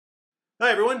Hi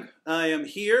everyone, I am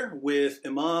here with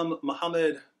Imam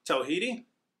Mohammad Tawhidi.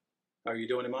 How are you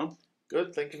doing, Imam?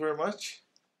 Good, thank you very much.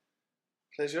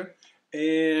 Pleasure.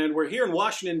 And we're here in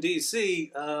Washington,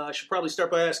 D.C. I should probably start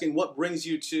by asking what brings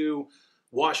you to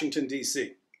Washington,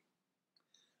 D.C.?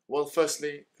 Well,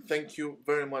 firstly, thank you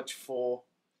very much for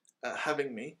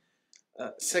having me.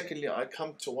 Secondly, I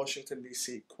come to Washington,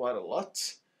 D.C. quite a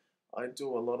lot. I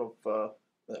do a lot of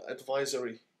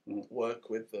advisory work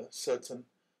with certain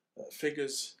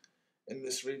figures in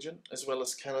this region, as well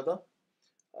as Canada.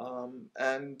 You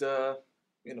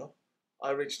know,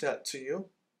 I reached out to you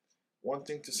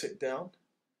wanting to sit down,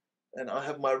 and I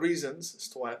have my reasons as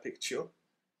to why I picked you.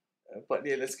 But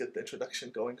yeah, let's get the introduction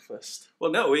going first.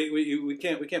 Well, no, we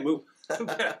can't move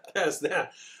past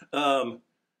that.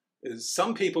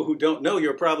 Some people who don't know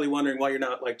you're probably wondering why you're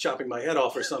not like chopping my head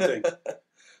off or something.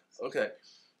 Okay.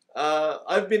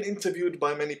 I've been interviewed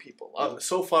by many people.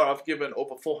 So far, I've given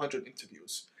over 400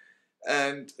 interviews.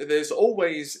 And there's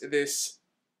always this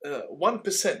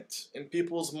 1% in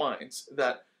people's minds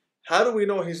that, how do we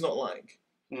know he's not lying?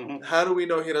 Mm-hmm. How do we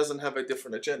know he doesn't have a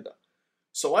different agenda?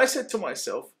 So I said to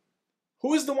myself,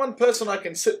 who is the one person I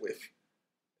can sit with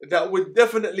that would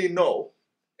definitely know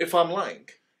if I'm lying?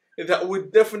 That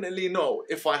would definitely know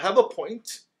if I have a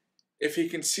point, if he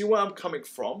can see where I'm coming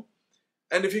from,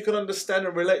 and if he can understand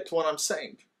and relate to what I'm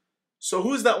saying. So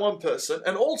who's that one person?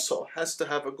 And also has to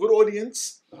have a good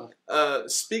audience,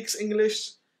 speaks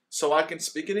English, so I can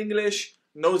speak in English,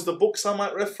 knows the books I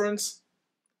might reference.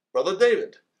 Brother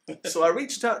David. So I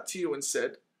reached out to you and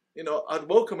said, you know, I'd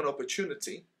welcome an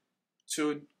opportunity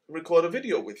to record a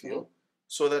video with you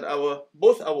so that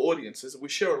both our audiences, we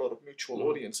share a lot of mutual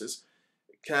audiences,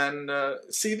 can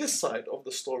see this side of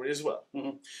the story as well.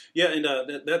 Yeah,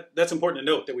 and that's important to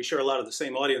note that we share a lot of the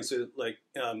same audiences. Like,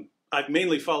 I've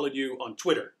mainly followed you on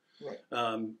Twitter. Right.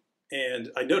 And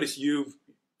I noticed you've,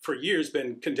 for years,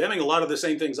 been condemning a lot of the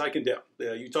same things I condemn.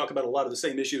 You talk about a lot of the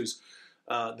same issues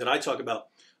that I talk about.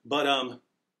 But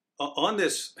on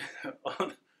this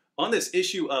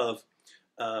issue of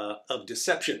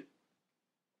deception,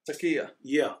 Takia.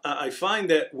 yeah, I find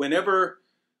that whenever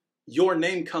your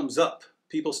name comes up,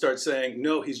 people start saying,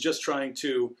 no, he's just trying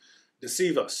to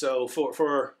deceive us. So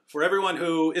for everyone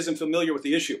who isn't familiar with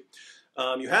the issue,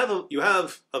 you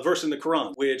have a verse in the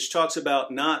Quran which talks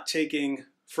about not taking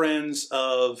friends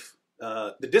of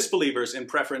the disbelievers in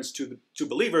preference to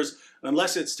believers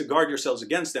unless it's to guard yourselves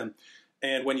against them.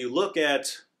 And when you look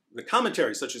at the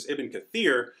commentaries such as Ibn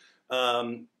Kathir,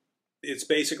 it's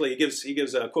basically, he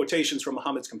gives quotations from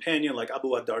Muhammad's companion like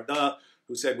Abu ad-Darda,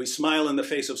 who said, we smile in the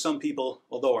face of some people,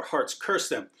 although our hearts curse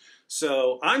them.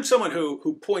 So I'm someone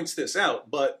who points this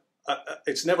out, but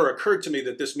it's never occurred to me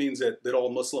that this means that all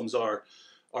Muslims are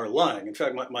lying. In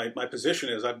fact, my position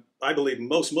is I believe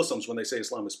most Muslims, when they say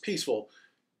Islam is peaceful,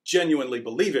 genuinely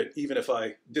believe it, even if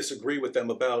I disagree with them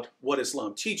about what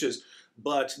Islam teaches.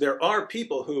 But there are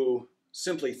people who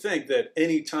simply think that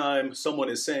anytime someone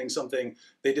is saying something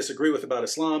they disagree with about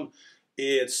Islam,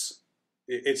 it's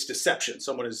deception.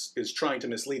 Someone is trying to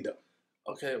mislead them.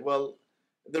 Okay, well,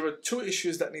 there are two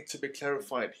issues that need to be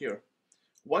clarified here.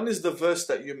 One is the verse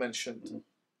that you mentioned,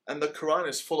 and the Quran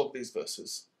is full of these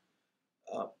verses.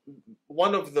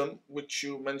 One of them, which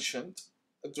you mentioned,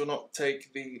 do not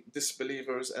take the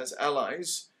disbelievers as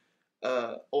allies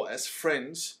or as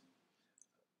friends.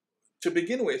 To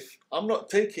begin with, I'm not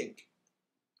taking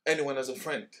anyone as a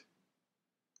friend.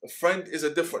 A friend is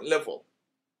a different level.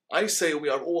 I say we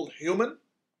are all human.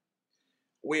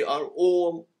 We are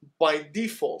all by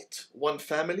default one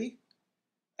family,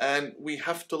 and we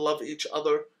have to love each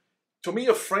other. To me,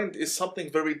 a friend is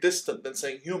something very distant than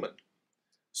saying human.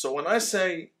 So when I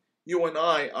say you and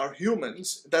I are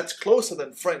humans, that's closer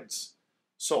than friends.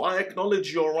 So I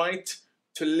acknowledge your right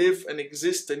to live and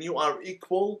exist, and you are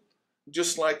equal,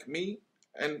 just like me,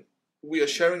 and we are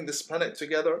sharing this planet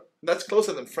together. That's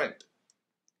closer than friend.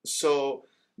 So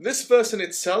this verse in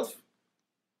itself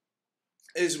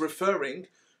is referring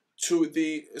to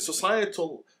the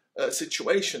societal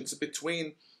situations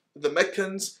between the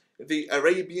Meccans, the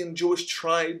Arabian Jewish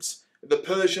tribes, the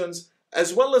Persians,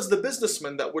 as well as the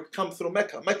businessmen that would come through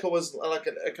Mecca. Mecca was like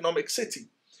an economic city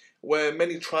where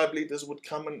many tribe leaders would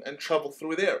come and travel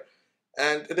through there.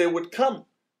 And they would come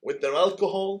with their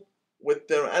alcohol, with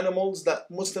their animals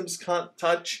that Muslims can't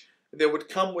touch. They would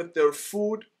come with their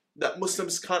food that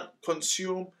Muslims can't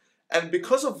consume. And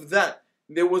because of that,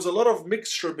 there was a lot of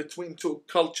mixture between two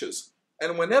cultures.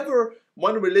 And whenever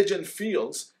one religion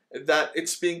feels that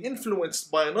it's being influenced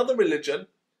by another religion,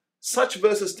 such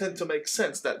verses tend to make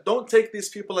sense, that don't take these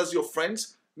people as your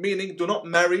friends, meaning do not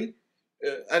marry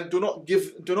and do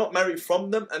not marry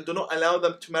from them, and do not allow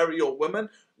them to marry your women.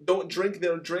 Don't drink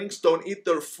their drinks. Don't eat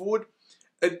their food.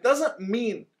 It doesn't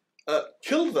mean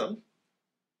kill them.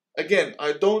 Again,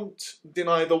 I don't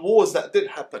deny the wars that did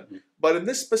happen, but in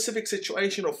this specific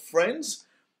situation of friends,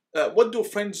 what do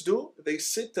friends do? They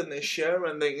sit and they share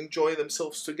and they enjoy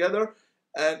themselves together,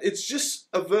 and it's just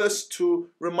a verse to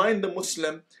remind the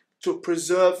Muslim to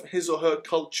preserve his or her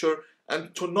culture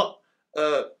and to not,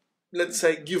 let's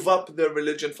say, give up their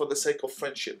religion for the sake of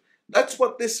friendship. That's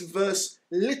what this verse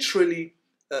literally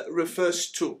refers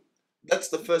to. That's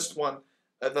the first one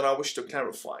that I wish to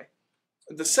clarify.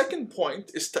 The second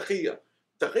point is taqiyya.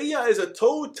 Taqiyya is a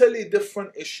totally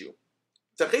different issue.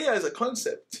 Taqiyya is a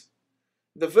concept.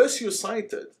 The verse you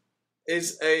cited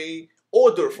is an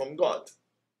order from God.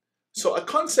 So a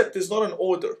concept is not an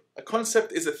order. A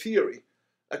concept is a theory.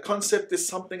 A concept is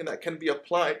something that can be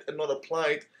applied and not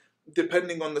applied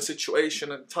depending on the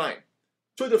situation and time.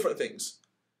 Two different things.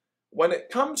 When it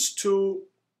comes to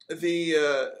the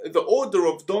order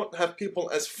of don't have people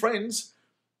as friends,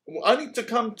 I need to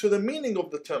come to the meaning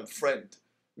of the term friend.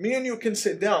 Me and you can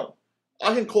sit down.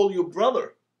 I can call you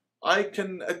brother. I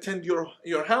can attend your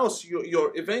house,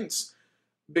 your events,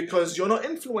 because you're not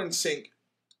influencing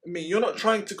me. You're not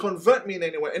trying to convert me in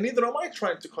any way, and neither am I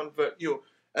trying to convert you.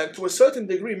 And to a certain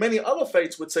degree, many other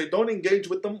faiths would say don't engage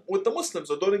with the Muslims,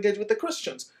 or don't engage with the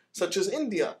Christians, such as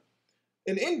India.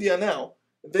 In India now,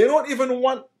 they don't even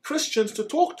want Christians to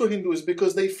talk to Hindus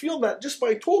because they feel that just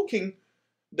by talking,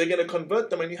 they're going to convert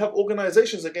them, and you have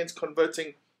organizations against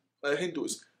converting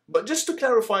Hindus. But just to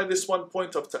clarify this one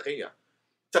point of taqiyya.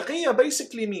 Taqiyya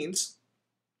basically means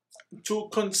to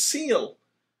conceal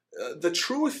the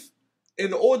truth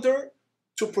in order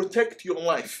to protect your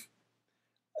life.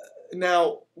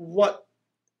 Now, what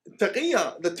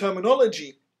taqiyya, the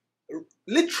terminology,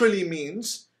 literally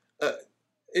means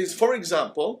is, for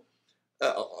example,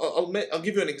 I'll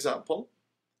give you an example.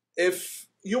 If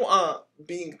you are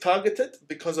being targeted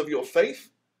because of your faith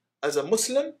as a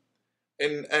Muslim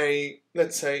in a,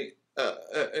 let's say,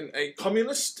 in a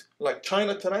communist like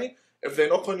China today, if they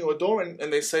knock on your door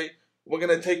and they say, we're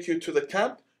going to take you to the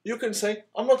camp, you can say,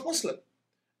 I'm not Muslim.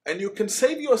 And you can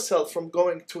save yourself from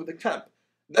going to the camp.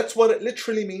 That's what it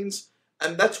literally means,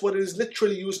 and that's what it is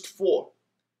literally used for.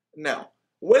 Now,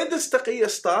 where does taqiyya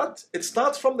start? It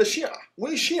starts from the Shia.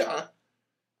 We Shia,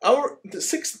 the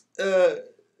sixth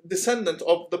descendant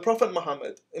of the Prophet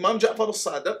Muhammad, Imam Ja'far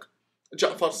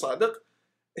Sadiq,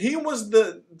 he was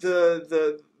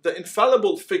the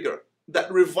infallible figure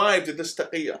that revived this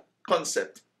taqiyya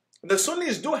concept. The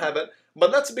Sunnis do have it,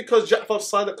 but that's because Ja'far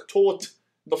Sadiq taught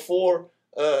the four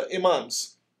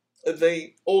Imams.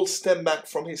 They all stem back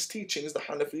from his teachings, the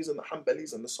Hanafis and the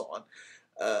Hanbalis and so on.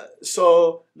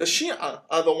 So the Shia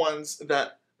are the ones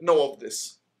that know of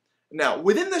this. Now,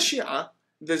 within the Shia,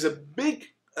 there's a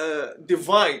big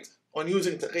divide on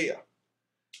using taqiyya.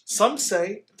 Some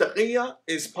say taqiyya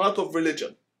is part of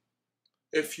religion.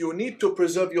 If you need to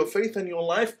preserve your faith and your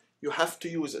life, you have to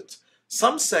use it.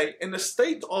 Some say in a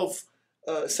state of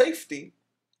safety,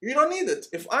 you don't need it.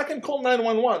 If I can call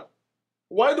 911,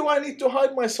 why do I need to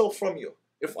hide myself from you?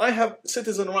 If I have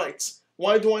citizen rights,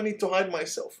 why do I need to hide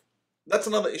myself? That's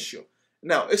another issue.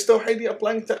 Now, is Tawhidi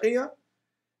applying taqiyya?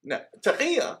 Now,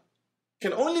 taqiyya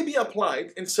can only be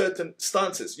applied in certain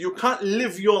stances. You can't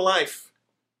live your life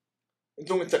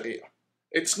doing taqiyya.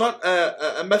 It's not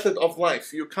a method of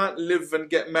life. You can't live and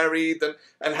get married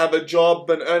and have a job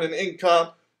and earn an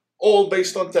income all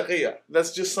based on taqiyya.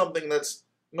 That's just something that's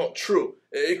not true.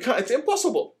 It's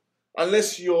impossible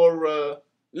unless you're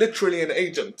literally an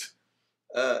agent.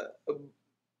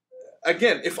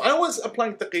 Again, if I was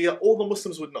applying taqiyya, all the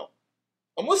Muslims would know.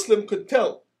 A Muslim could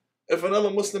tell if another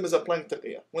Muslim is applying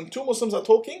taqiyya. When two Muslims are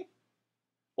talking,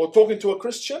 or talking to a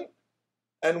Christian,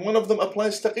 and one of them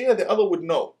applies taqiyya, the other would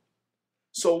know.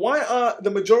 So why are the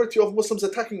majority of Muslims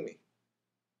attacking me?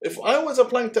 If I was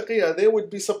applying taqiyya, they would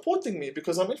be supporting me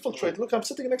because I'm infiltrated. Look, I'm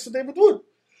sitting next to David Wood,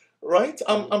 right?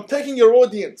 I'm taking your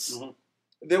audience.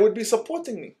 They would be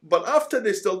supporting me. But after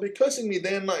this, they'll be cursing me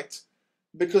day and night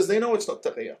because they know it's not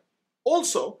taqiyya.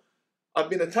 Also, I've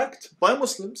been attacked by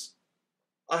Muslims.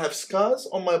 I have scars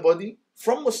on my body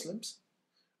from Muslims.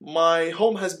 My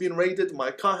home has been raided.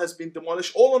 My car has been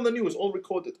demolished. All on the news, all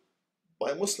recorded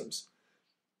by Muslims.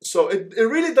 So it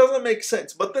really doesn't make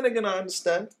sense. But then again, I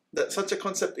understand that such a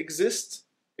concept exists.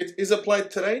 It is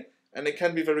applied today, and it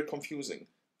can be very confusing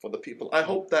for the people. I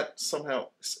hope that somehow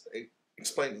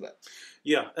explains that.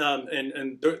 Yeah,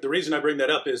 and the reason I bring that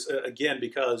up is, again,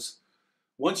 because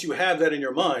once you have that in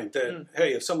your mind, that,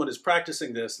 hey, if someone is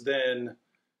practicing this, then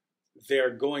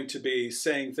they're going to be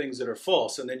saying things that are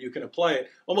false, and then you can apply it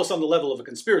almost on the level of a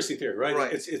conspiracy theory, right?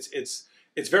 Right.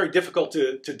 It's very difficult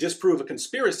to disprove a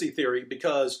conspiracy theory,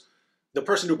 because the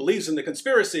person who believes in the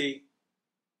conspiracy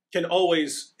can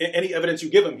always, any evidence you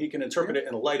give him, he can interpret it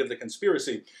in the light of the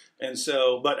conspiracy. And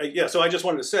so, but yeah, so I just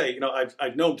wanted to say,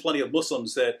 I've known plenty of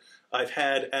Muslims that I've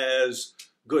had as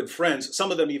good friends. Some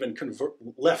of them even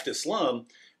left Islam,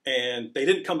 and they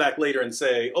didn't come back later and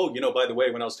say, oh, by the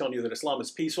way, when I was telling you that Islam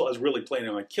is peaceful, I was really planning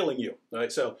on killing you,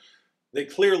 right? So there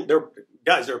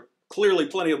are clearly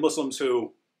plenty of Muslims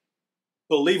who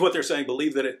believe what they're saying,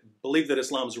 believe that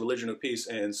Islam is a religion of peace,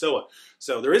 and so on.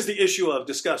 So there is the issue of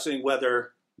discussing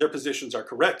whether their positions are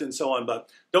correct and so on, but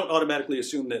don't automatically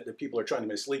assume that people are trying to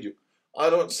mislead you. I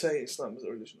don't say Islam is a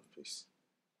religion of peace.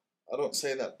 I don't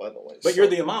say that, by the way. But you're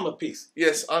the Imam of Peace.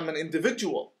 Yes, I'm an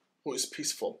individual who is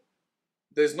peaceful.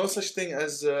 There's no such thing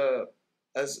as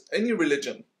any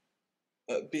religion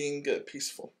being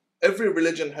peaceful. Every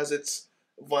religion has its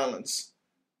violence.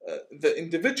 The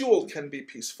individual can be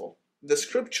peaceful. The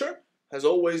scripture has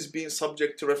always been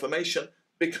subject to reformation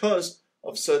because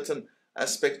of certain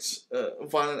aspects,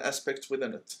 violent aspects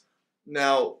within it.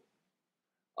 Now,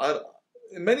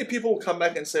 many people will come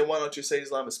back and say, why don't you say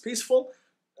Islam is peaceful?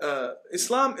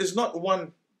 Islam is not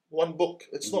one book.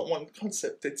 It's not one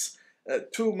concept. It's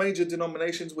two major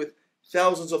denominations with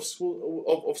thousands of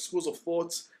schools of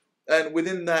thoughts, and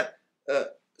within that,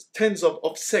 tens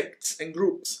of sects and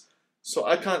groups. So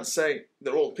I can't say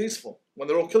they're all peaceful when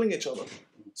they're all killing each other.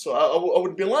 So I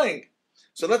would be lying.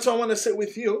 So that's why I want to sit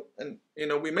with you, and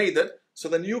we made it, so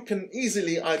then you can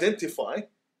easily identify,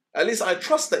 at least I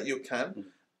trust that you can,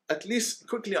 at least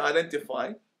quickly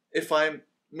identify if I'm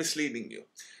misleading you.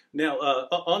 Now,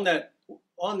 on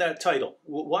that title,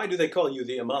 why do they call you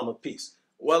the Imam of Peace?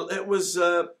 Well,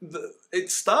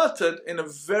 it started in a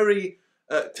very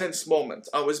tense moment.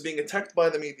 I was being attacked by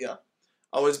the media.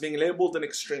 I was being labeled an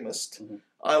extremist.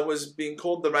 I was being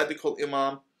called the radical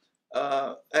Imam.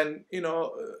 And,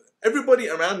 everybody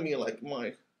around me, like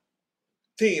my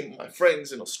team, my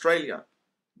friends in Australia,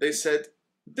 they said,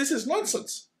 this is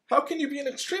nonsense. How can you be an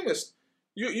extremist?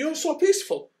 You're so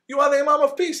peaceful. You are the Imam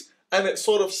of Peace. And it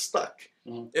sort of stuck.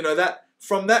 That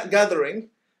from that gathering,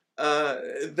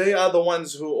 they are the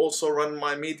ones who also run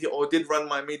my media, or did run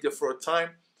my media for a time.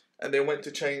 And they went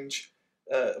to change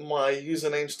my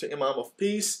usernames to Imam of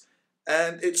Peace.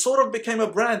 And it sort of became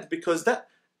a brand, because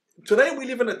today we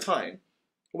live in a time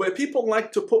where people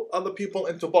like to put other people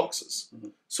into boxes.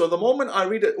 So the moment I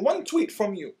read one tweet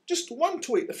from you, just one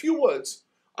tweet, a few words,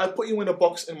 I put you in a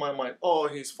box in my mind. Oh,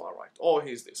 he's far right. Oh,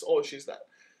 he's this. Oh, she's that.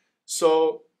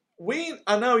 So we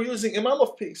are now using Imam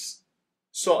of Peace,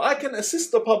 so I can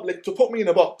assist the public to put me in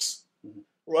a box.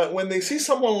 Right? When they see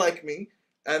someone like me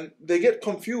and they get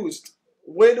confused,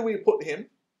 where do we put him?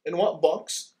 In what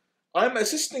box? I'm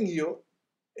assisting you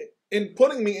in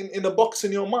putting me in a box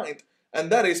in your mind. And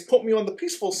that is, put me on the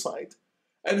peaceful side.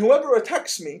 And whoever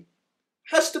attacks me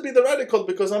has to be the radical,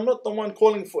 because I'm not the one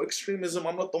calling for extremism.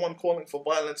 I'm not the one calling for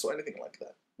violence or anything like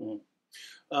that.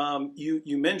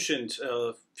 You mentioned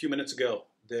a few minutes ago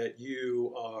that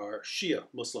you are Shia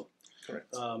Muslim.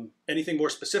 Correct. Anything more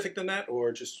specific than that,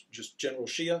 or just general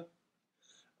Shia?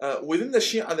 Within the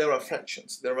Shia, there are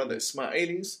fractions. There are the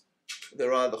Ismailis,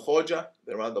 there are the Khoja,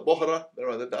 there are the Bohra, there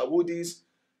are the Dawoodis,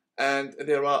 and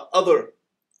there are other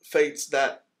faiths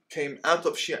that came out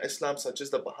of Shia Islam, such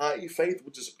as the Baha'i faith,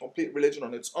 which is a complete religion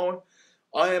on its own.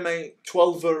 I am a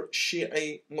 12er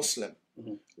Shia Muslim,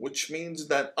 which means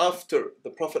that after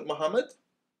the Prophet Muhammad,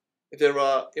 there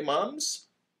are imams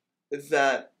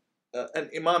that, an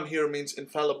imam here means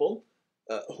infallible,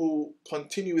 who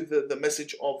continue the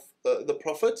message of the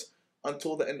Prophet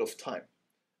until the end of time.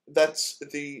 That's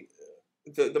the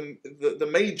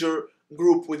major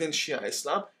group within Shia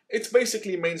Islam. It's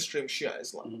basically mainstream Shia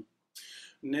Islam.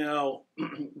 Now,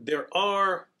 there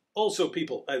are also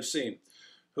people I've seen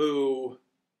who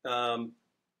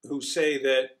say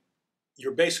that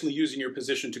you're basically using your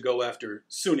position to go after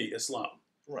Sunni Islam.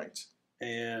 Right.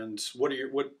 And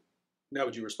how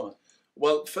would you respond?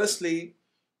 Well, firstly,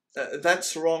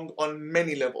 that's wrong on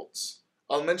many levels.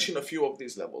 I'll mention a few of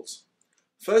these levels.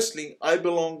 Firstly, I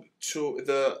belong to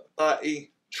the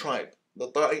Ta'i tribe, the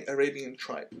Ta'i Arabian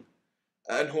tribe,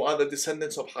 and who are the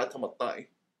descendants of Hatam al-Ta'i.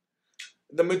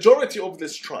 The majority of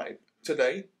this tribe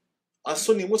today are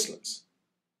Sunni Muslims.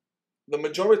 The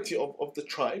majority of the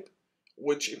tribe,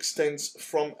 which extends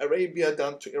from Arabia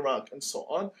down to Iraq and so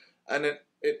on, and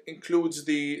it includes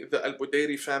the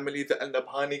Al-Budayri family, the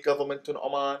Al-Nabhani government in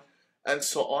Oman, and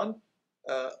so on.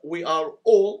 We are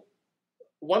all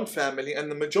one family,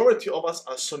 and the majority of us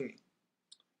are Sunni.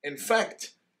 In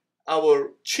fact,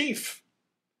 our chief,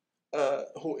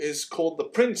 who is called the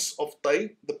Prince of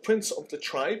Tay, the Prince of the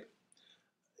tribe,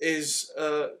 is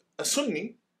a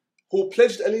Sunni who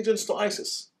pledged allegiance to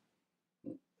ISIS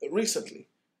recently.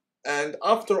 And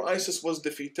after ISIS was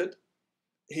defeated,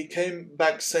 he came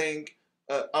back saying,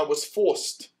 I was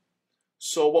forced.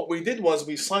 So what we did was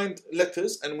we signed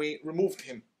letters and we removed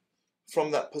him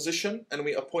from that position and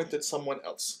we appointed someone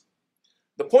else.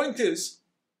 The point is,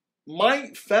 my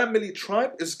family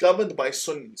tribe is governed by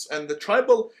Sunnis, and the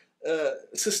tribal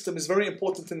system is very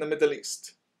important in the Middle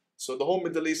East. So the whole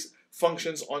Middle East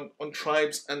functions on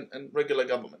tribes and regular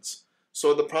governments.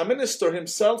 So the prime minister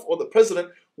himself or the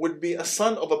president would be a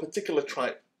son of a particular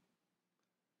tribe.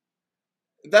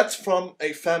 That's from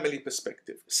a family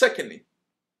perspective. Secondly,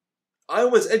 I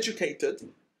was educated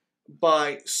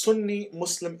by Sunni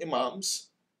Muslim imams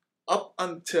up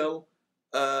until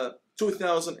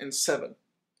 2007.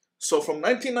 So from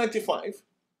 1995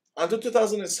 until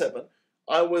 2007,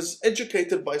 I was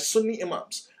educated by Sunni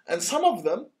imams. And some of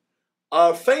them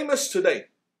are famous today.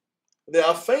 They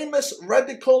are famous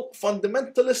radical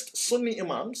fundamentalist Sunni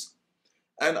imams.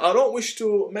 And I don't wish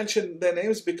to mention their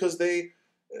names because they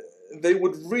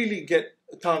would really get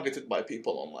targeted by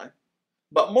people online.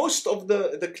 But most of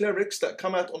the clerics that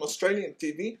come out on Australian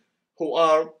TV who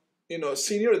are,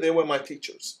 senior, they were my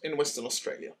teachers in Western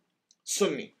Australia.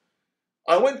 Sunni.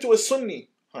 I went to a Sunni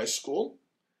high school,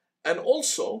 and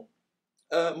also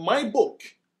my book,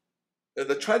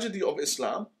 The Tragedy of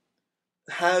Islam,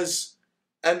 has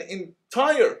an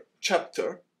entire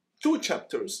chapter, 2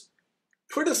 chapters,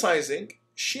 criticizing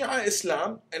Shia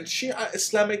Islam and Shia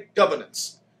Islamic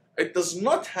governance. It does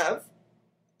not have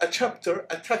a chapter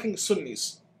attacking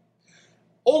Sunnis.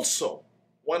 Also,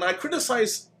 when I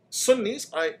criticize Sunnis,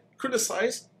 I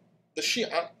criticize the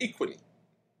Shia equally.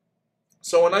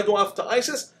 So when I go after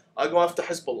ISIS, I go after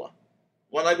Hezbollah.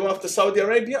 When I go after Saudi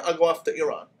Arabia, I go after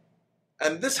Iran.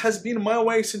 And this has been my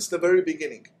way since the very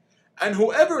beginning. And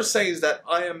whoever says that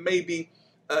I am maybe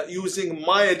using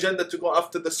my agenda to go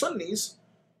after the Sunnis,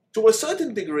 to a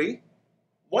certain degree,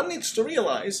 one needs to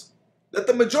realize that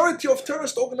the majority of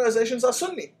terrorist organizations are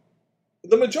Sunni.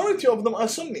 The majority of them are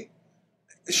Sunni.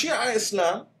 Shia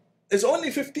Islam is only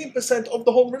 15% of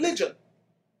the whole religion.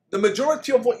 The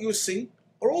majority of what you see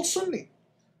are all Sunni.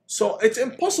 So it's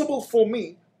impossible for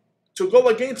me to go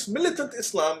against militant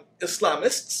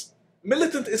Islamists,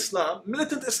 militant Islam,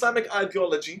 militant Islamic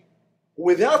ideology,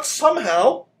 without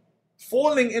somehow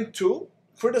falling into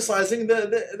criticizing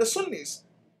the Sunnis.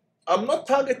 I'm not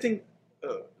targeting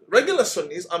regular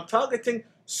Sunnis, I'm targeting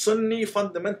Sunni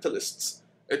fundamentalists.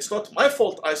 It's not my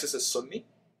fault ISIS is Sunni.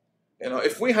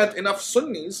 If we had enough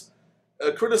Sunnis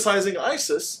criticizing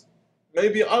ISIS,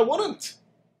 maybe I wouldn't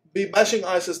be bashing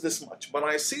ISIS this much. But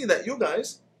I see that you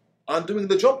guys aren't doing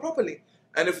the job properly.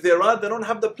 And if they are, they don't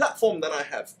have the platform that I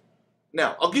have.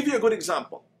 Now, I'll give you a good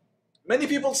example. Many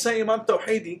people say, Imam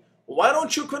Tawhidi, why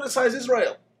don't you criticize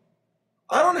Israel?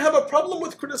 I don't have a problem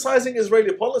with criticizing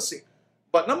Israeli policy.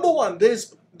 But number one,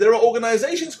 there are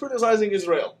organizations criticizing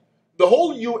Israel. The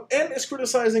whole UN is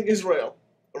criticizing Israel,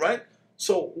 right?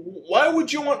 So why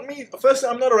would you want me? Firstly,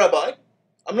 I'm not a rabbi.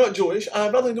 I'm not Jewish. I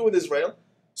have nothing to do with Israel.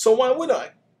 So why would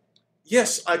I?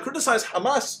 Yes, I criticize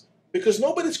Hamas because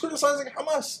nobody's criticizing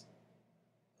Hamas.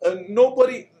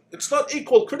 It's not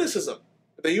equal criticism.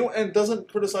 The UN doesn't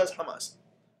criticize Hamas.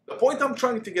 The point I'm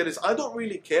trying to get is I don't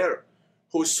really care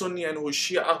who's Sunni and who's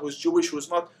Shia, who's Jewish, who's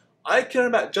not. I care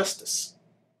about justice.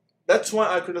 That's why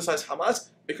I criticize Hamas,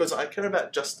 because I care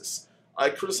about justice. I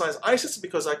criticize ISIS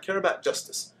because I care about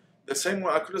justice. The same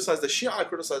way I criticize the Shia, I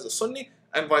criticize the Sunni,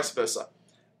 and vice versa.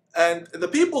 And the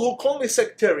people who call me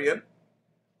sectarian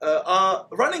are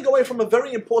running away from a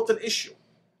very important issue.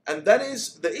 And that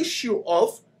is the issue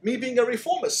of me being a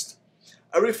reformist.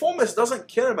 A reformist doesn't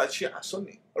care about Shia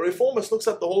Sunni. A reformist looks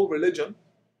at the whole religion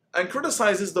and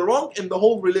criticizes the wrong in the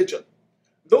whole religion.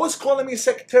 Those calling me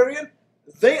sectarian,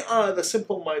 they are the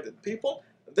simple-minded people.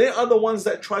 They are the ones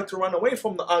that try to run away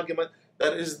from the argument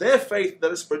that is their faith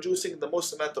that is producing the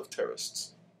most amount of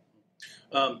terrorists.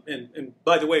 And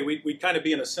by the way, we'd kind of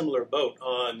be in a similar boat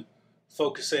on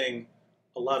focusing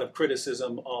a lot of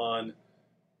criticism on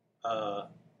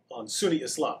Sunni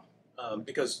Islam,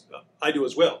 because I do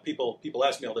as well. People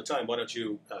ask me all the time, why don't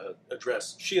you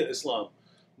address Shia Islam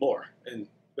more? And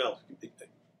well,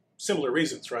 similar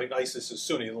reasons, right? ISIS is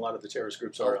Sunni, and a lot of the terrorist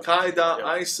groups are. Al-Qaeda, yeah.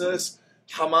 ISIS,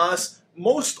 Hamas.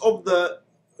 Most of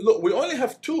look, we only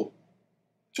have two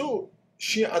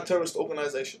Shia terrorist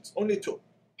organizations. Only 2.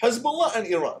 Hezbollah and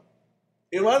Iran.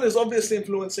 Iran is obviously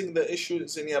influencing the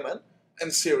issues in Yemen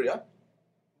and Syria.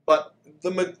 But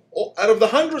out of the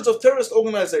hundreds of terrorist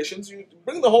organizations, you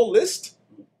bring the whole list,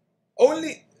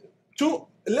 Only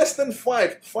less than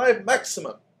five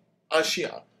maximum are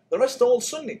Shia. The rest are all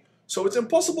Sunni. So it's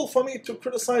impossible for me to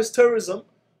criticize terrorism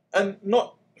and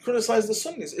not criticize the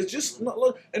Sunnis. It's just not.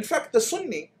 In fact, the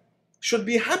Sunni should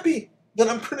be happy that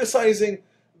I'm criticizing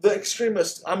the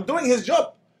extremist. I'm doing his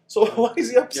job. So why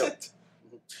is he upset?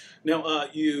 Now,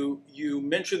 you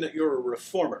mentioned that you're a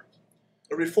reformer.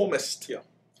 A reformist. Yeah.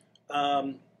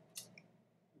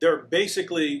 There are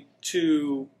basically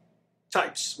two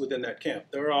types within that camp.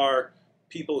 There are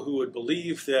people who would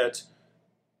believe that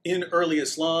in early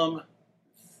Islam,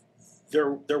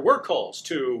 there were calls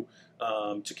to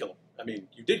kill. I mean,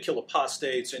 you did kill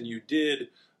apostates, and you did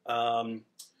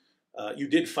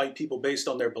fight people based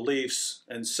on their beliefs,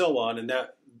 and so on. And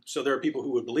so there are people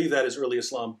who would believe that as early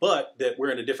Islam, but that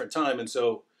we're in a different time, and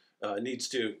so it needs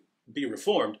to be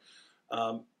reformed.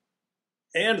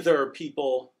 And there are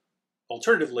people,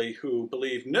 alternatively, who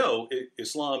believe, no,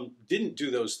 Islam didn't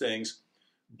do those things,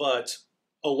 but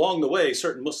along the way,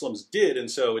 certain Muslims did,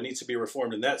 and so it needs to be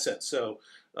reformed in that sense. So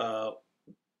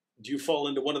do you fall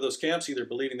into one of those camps, either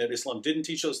believing that Islam didn't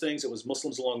teach those things, it was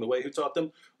Muslims along the way who taught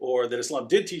them, or that Islam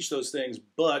did teach those things,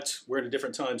 but we're in a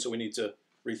different time, so we need to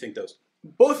rethink those?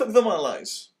 Both of them are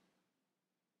lies.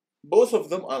 Both of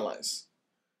them are lies.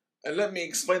 And let me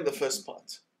explain the first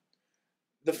part.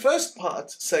 The first part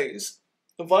says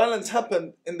violence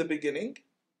happened in the beginning,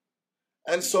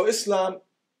 and so Islam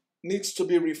needs to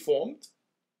be reformed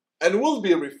and will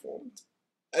be reformed,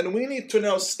 and we need to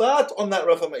now start on that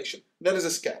reformation. That is a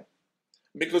scam,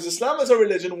 because Islam as a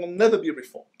religion will never be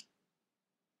reformed.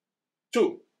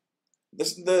 Two,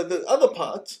 the other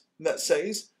part that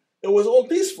says it was all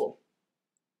peaceful.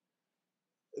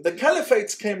 The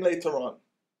caliphates came later on,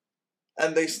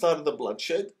 and they started the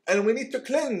bloodshed, and we need to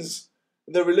cleanse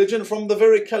the religion from the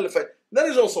very caliphate. That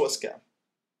is also a scam,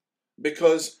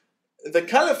 because the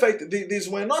caliphate, these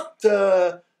were not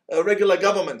regular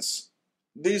governments.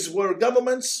 These were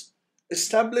governments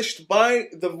established by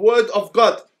the word of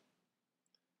God.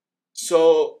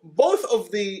 So both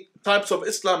of the types of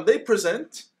Islam they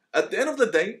present, at the end of the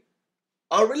day,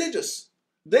 are religious.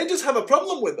 They just have a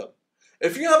problem with them.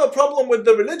 If you have a problem with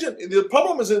the religion, the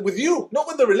problem is with you, not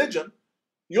with the religion.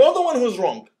 You're the one who's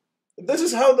wrong. This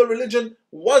is how the religion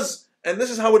was, and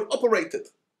this is how it operated.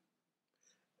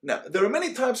 Now, there are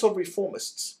many types of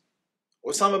reformists.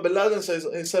 Osama bin Laden says,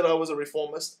 he said I was a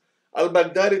reformist.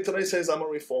 Al-Baghdadi today says I'm a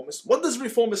reformist. What does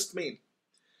reformist mean?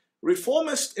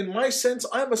 Reformist, in my sense,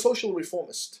 I'm a social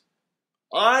reformist.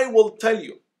 I will tell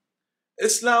you,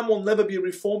 Islam will never be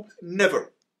reformed,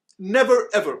 never. Never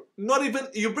ever. Not even,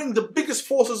 you bring the biggest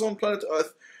forces on planet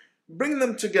Earth, bring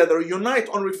them together, unite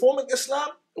on reforming Islam,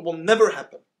 it will never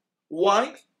happen.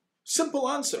 Why? Simple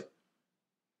answer.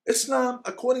 Islam,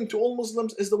 according to all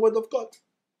Muslims, is the word of God.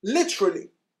 Literally,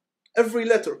 every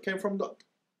letter came from God.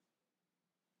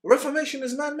 Reformation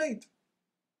is man-made.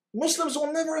 Muslims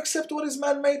will never accept what is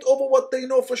man-made over what they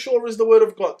know for sure is the word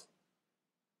of God.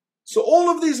 So all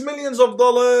of these millions of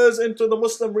dollars into the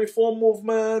Muslim reform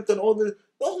movement and all this,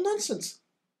 all nonsense.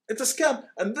 It's a scam.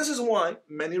 And this is why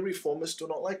many reformers do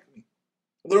not like me.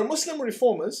 There are Muslim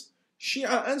reformers,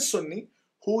 Shia and Sunni,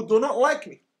 who do not like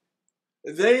me.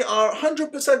 They are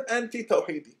 100%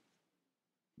 anti-Tawhidi.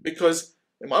 Because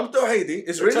Imam Tawhidi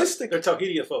is realistic. They're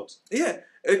Tawhidi folks. Yeah,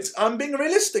 I'm being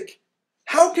realistic.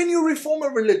 How can you reform a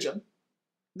religion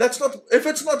that's not, if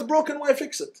it's not broken, why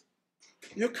fix it?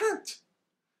 You can't.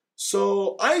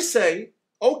 So I say,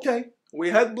 okay, we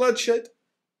had bloodshed,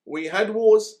 we had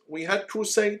wars, we had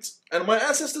crusades, and my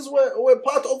ancestors were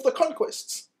part of the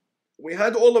conquests. We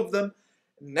had all of them.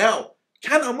 Now,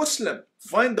 can a Muslim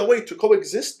find a way to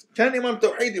coexist? Can Imam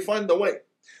Tawhidi find a way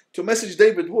to message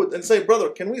David Wood and say, brother,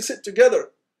 can we sit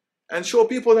together and show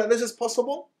people that this is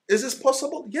possible? Is this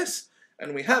possible? Yes.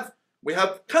 And we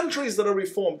have countries that are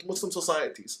reformed, Muslim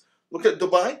societies. Look at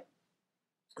Dubai,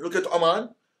 look at Oman,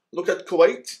 look at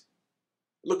Kuwait,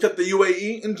 look at the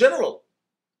UAE in general.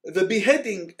 The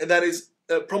beheading that is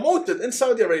promoted in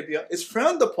Saudi Arabia is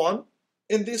frowned upon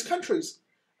in these countries.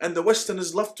 And the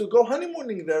Westerners love to go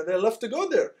honeymooning there. They love to go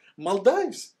there.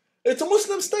 Maldives. It's a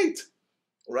Muslim state,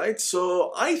 right?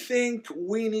 So I think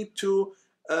we need to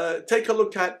take a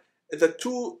look at the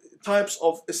two types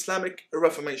of Islamic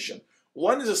reformation.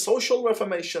 One is a social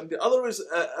reformation. The other is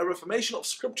a reformation of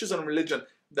scriptures and religion.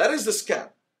 That is the scam.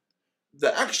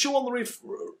 The actual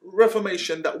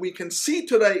reformation that we can see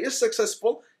today is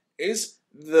successful is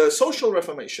the social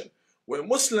reformation, where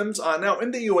Muslims are now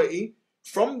in the UAE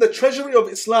from the treasury of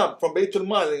Islam, from Baytul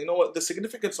Mal. You know what the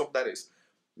significance of that is?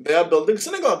 They are building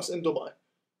synagogues in Dubai.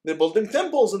 They're building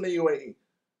temples in the UAE.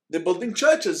 They're building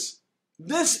churches.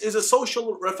 This is a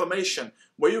social reformation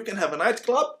where you can have a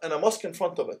nightclub and a mosque in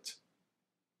front of it.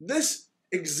 This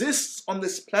exists on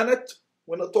this planet.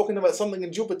 We're not talking about something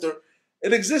in Jupiter.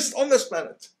 It exists on this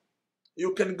planet.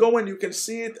 You can go and you can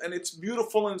see it, and it's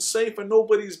beautiful and safe, and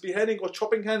nobody's beheading or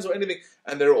chopping hands or anything.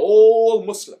 And they're all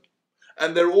Muslim,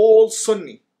 and they're all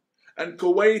Sunni. And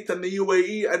Kuwait and the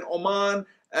UAE and Oman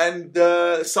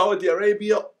and Saudi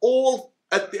Arabia, all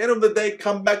at the end of the day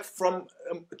come back from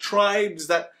tribes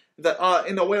that are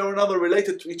in a way or another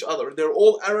related to each other. They're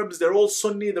all Arabs, they're all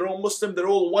Sunni, they're all Muslim, they're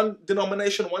all one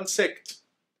denomination, one sect.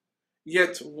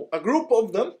 Yet a group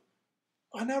of them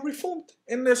are now reformed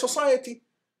in their society.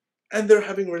 And they're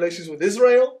having relations with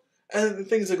Israel, and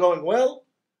things are going well.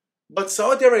 But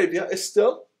Saudi Arabia is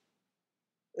still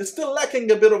lacking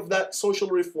a bit of that social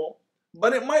reform.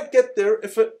 But it might get there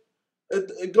if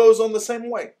it goes on the same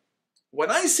way. When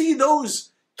I see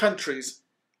those countries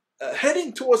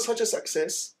heading towards such a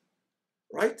success,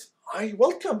 right, I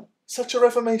welcome such a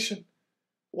reformation.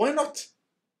 Why not?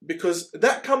 Because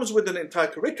that comes with an entire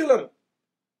curriculum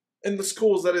in the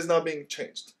schools that is now being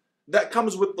changed. That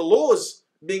comes with the laws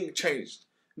being changed.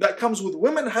 That comes with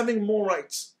women having more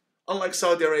rights, unlike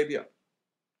Saudi Arabia.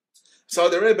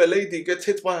 Saudi Arabia, a lady gets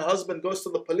hit by her husband, goes to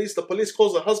the police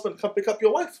calls her husband, come pick up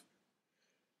your wife.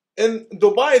 In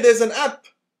Dubai, there's an app.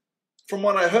 From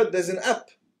what I heard, there's an app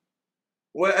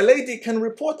where a lady can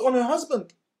report on her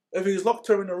husband if he's locked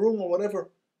her in a room or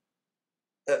whatever.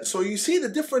 So you see the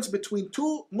difference between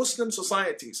two Muslim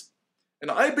societies. And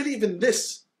I believe in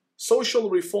this social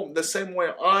reform the same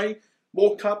way I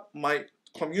woke up, my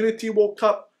community woke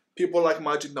up, people like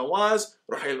Majid Nawaz,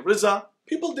 Rahil Riza,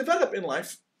 people develop in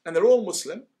life and they're all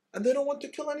Muslim and they don't want to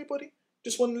kill anybody,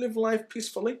 just want to live life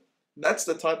peacefully. That's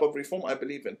the type of reform I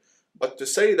believe in. But to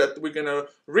say that we're going to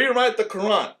rewrite the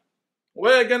Quran,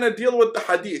 we're going to deal with the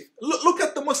Hadith. Look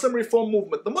at the Muslim reform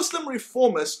movement. The Muslim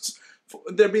reformists,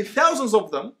 there have been thousands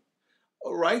of them,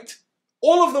 right?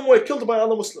 All of them were killed by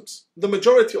other Muslims. The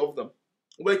majority of them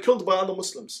were killed by other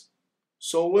Muslims.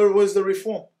 So where was the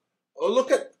reform?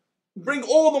 Bring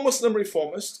all the Muslim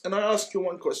reformists, and I ask you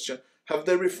one question. Have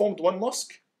they reformed one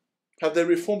mosque? Have they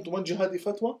reformed one jihadi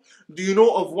fatwa? Do you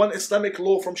know of one Islamic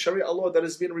law from Sharia law that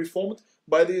has been reformed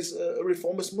by these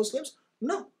reformist Muslims?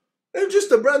 No. It's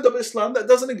just a brand of Islam that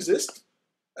doesn't exist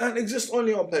and exists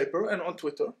only on paper and on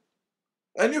Twitter.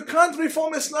 And you can't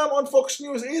reform Islam on Fox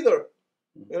News either.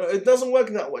 You know, it doesn't work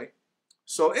that way.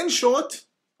 So in short,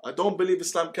 I don't believe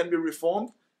Islam can be reformed.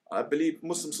 I believe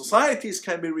Muslim societies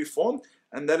can be reformed,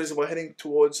 and that is we're heading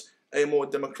towards a more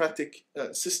democratic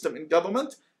system in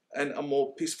government and a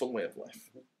more peaceful way of life.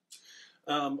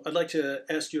 I'd like to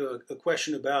ask you a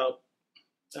question about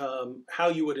how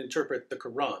you would interpret the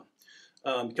Quran,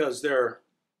 because there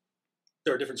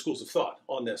are different schools of thought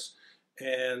on this.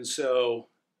 And so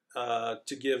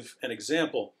to give an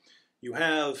example, you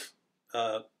have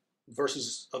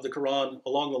verses of the Quran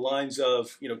along the lines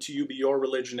of, you know, to you be your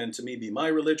religion and to me be my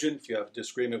religion. If you have a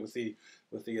disagreement with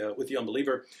the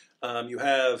unbeliever, you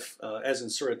have as in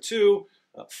Surah 2,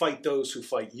 fight those who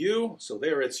fight you. So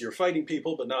there it's you're fighting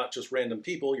people, but not just random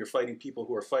people. You're fighting people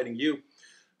who are fighting you.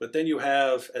 But then you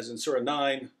have, as in Surah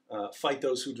 9, fight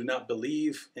those who do not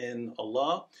believe in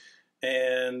Allah.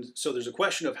 And so there's a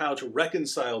question of how to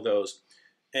reconcile those.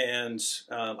 And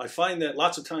I find that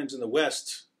lots of times in the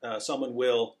West, someone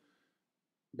will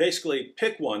basically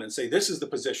pick one and say, this is the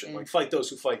position, like fight those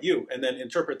who fight you, and then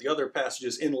interpret the other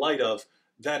passages in light of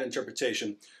that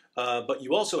interpretation. But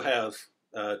you also have,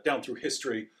 down through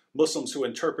history, Muslims who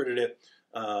interpreted it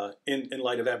in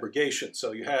light of abrogation.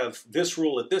 So you have this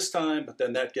rule at this time, but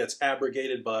then that gets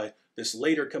abrogated by this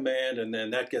later command, and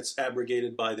then that gets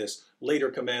abrogated by this later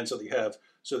command, so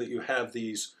that you have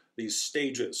these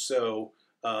stages. So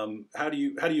how do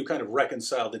you kind of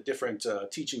reconcile the different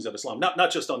teachings of Islam?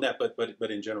 Not just on that,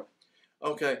 but in general.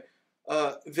 Okay,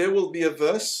 there will be a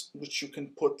verse which you can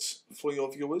put for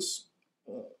your viewers.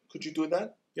 Could you do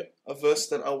that? Yep. A verse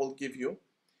that I will give you,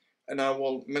 and I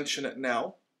will mention it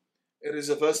now. It is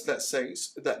a verse that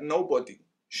says that nobody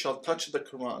shall touch the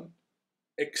Quran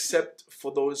except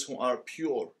for those who are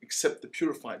pure, except the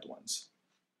purified ones.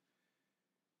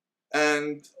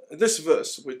 And this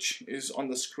verse, which is on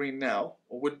the screen now,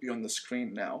 or would be on the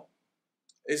screen now,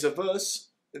 is a verse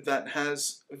that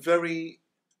has very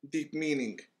deep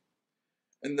meaning,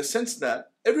 in the sense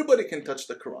that everybody can touch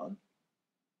the Quran,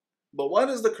 but why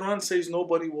does the Quran say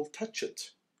nobody will touch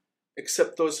it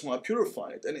except those who are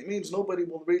purified? And it means nobody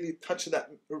will really touch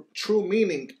that true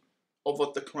meaning of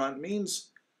what the Quran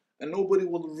means, and nobody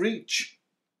will reach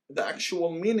the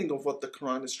actual meaning of what the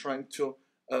Quran is trying to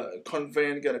convey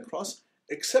and get across,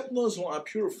 except those who are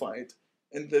purified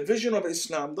in the vision of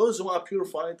Islam, those who are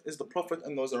purified is the Prophet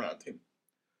and those around him.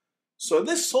 So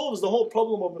this solves the whole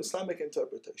problem of Islamic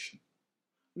interpretation.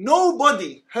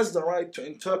 Nobody has the right to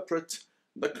interpret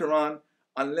the Quran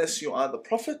unless you are the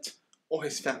Prophet or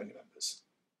his family members.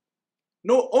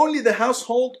 No, only the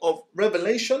household of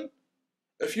revelation.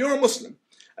 If you're a Muslim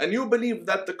and you believe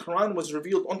that the Quran was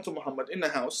revealed unto Muhammad in a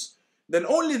house, then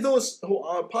only those who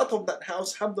are part of that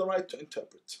house have the right to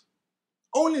interpret.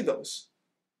 Only those.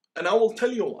 And I will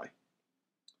tell you why.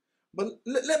 But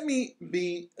let me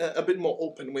be a bit more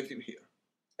open with you here.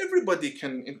 Everybody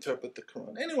can interpret the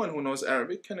Quran. Anyone who knows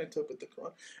Arabic can interpret the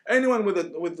Quran. Anyone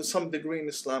with some degree in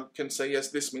Islam can say, yes,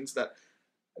 this means that.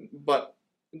 But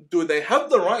do they have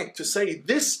the right to say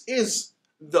this is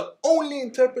the only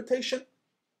interpretation?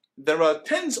 There are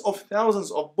tens of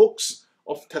thousands of books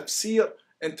of tafsir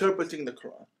interpreting the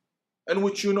Quran, and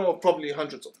which you know probably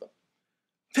hundreds of them.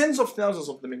 Tens of thousands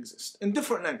of them exist in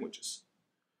different languages.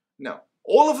 Now,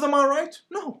 all of them are right?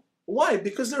 No. Why?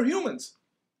 Because they're humans.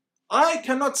 I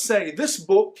cannot say this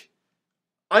book,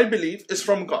 I believe, is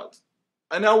from God,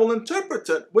 and I will interpret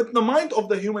it with the mind of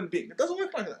the human being. It doesn't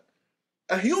work like that.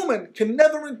 A human can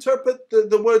never interpret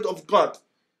the word of God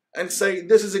and say,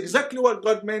 this is exactly what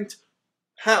God meant.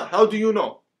 How? How do you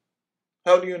know?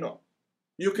 How do you know?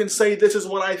 You can say, this is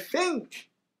what I think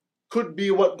could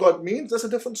be what God means. That's a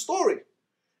different story.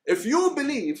 If you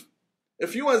believe,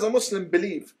 if you as a Muslim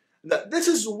believe that this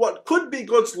is what could be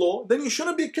God's law, then you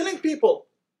shouldn't be killing people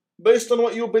based on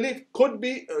what you believe could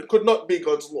not be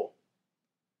God's law.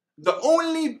 The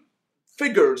only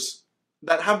figures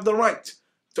that have the right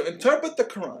to interpret the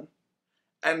Quran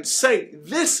and say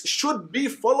this should be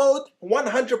followed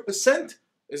 100%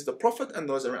 is the Prophet and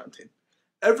those around him.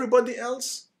 Everybody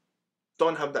else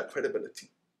don't have that credibility.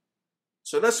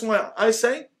 So that's why I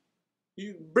say,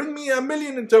 you bring me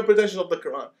 1,000,000 interpretations of the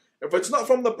Quran. If it's not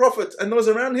from the Prophet and those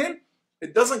around him,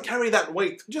 it doesn't carry that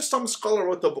weight. Just some scholar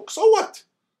wrote a book. So what?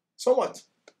 So what?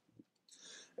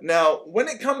 Now, when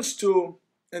it comes to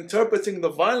interpreting the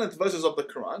violent verses of the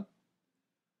Quran,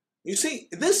 you see,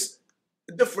 this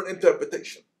different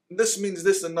interpretation. This means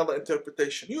this, another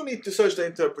interpretation. You need to search the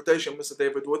interpretation, Mr.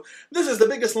 David Wood. This is the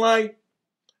biggest lie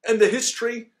in the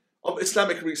history of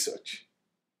Islamic research.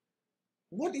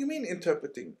 What do you mean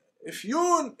interpreting? If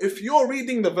you're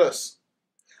reading the verse,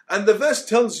 and the verse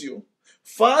tells you,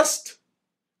 fast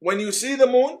when you see the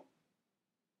moon,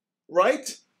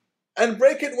 right? And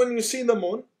break it when you see the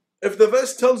moon. If the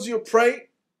verse tells you pray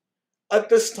at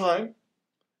this time,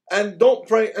 and don't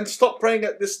pray and stop praying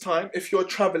at this time if you're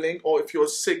traveling or if you're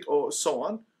sick or so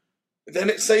on, then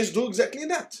it says do exactly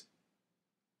that.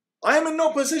 I am in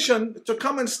no position to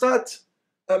come and start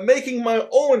making my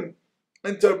own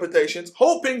interpretations,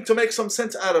 hoping to make some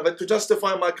sense out of it to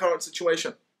justify my current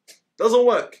situation. Doesn't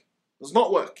work. Does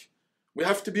not work. We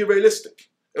have to be realistic.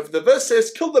 If the verse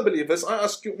says kill the believers, I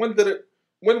ask you,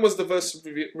 when was the verse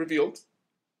revealed?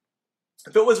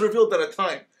 If it was revealed at a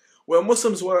time where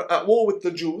Muslims were at war with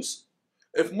the Jews,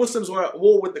 if Muslims were at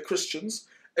war with the Christians,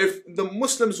 if the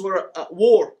Muslims were at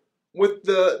war with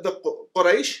the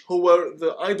Quraysh, who were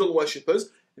the idol worshippers,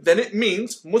 then it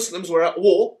means Muslims were at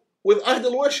war with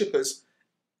idol worshippers.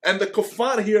 And the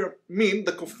kuffar here mean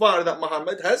the kuffar that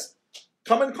Muhammad has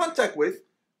come in contact with,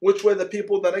 which were the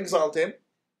people that exiled him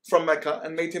from Mecca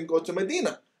and made him go to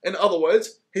Medina. In other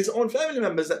words, his own family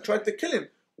members that tried to kill him.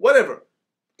 Whatever.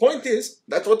 Point is,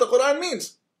 that's what the Quran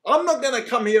means. I'm not going to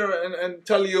come here and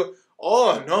tell you,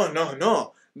 oh,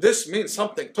 no. This means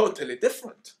something totally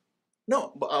different.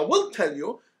 No, but I will tell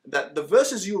you that the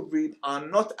verses you read are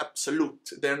not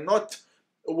absolute. They're not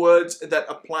words that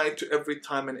apply to every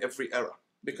time and every era.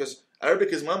 Because Arabic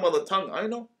is my mother tongue, I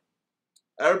know.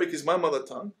 Arabic is my mother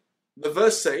tongue. The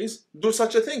verse says, do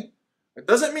such a thing. It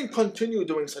doesn't mean continue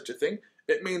doing such a thing.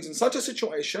 It means in such a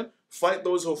situation, fight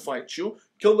those who fight you,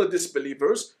 kill the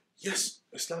disbelievers. Yes,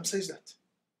 Islam says that.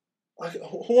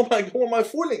 Who am I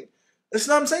fooling?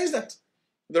 Islam says that.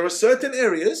 There are certain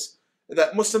areas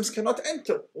that Muslims cannot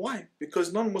enter. Why?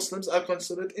 Because non-Muslims are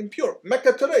considered impure.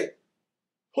 Mecca today.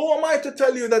 Who am I to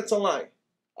tell you that's a lie?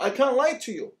 I can't lie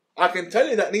to you. I can tell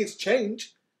you that needs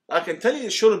change. I can tell you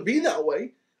it shouldn't be that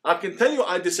way. I can tell you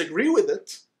I disagree with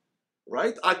it.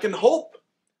 Right? I can hope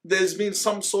there's been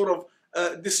some sort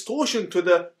of distortion to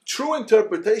the true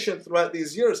interpretation throughout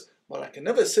these years. But I can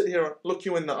never sit here and look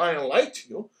you in the eye and lie to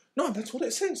you. No, that's what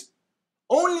it says.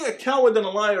 Only a coward and a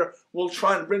liar will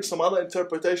try and bring some other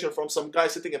interpretation from some guy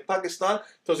sitting in Pakistan,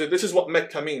 tells you this is what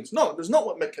Mecca means. No, this is not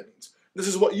what Mecca means. This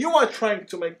is what you are trying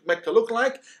to make Mecca look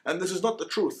like, and this is not the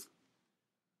truth.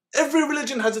 Every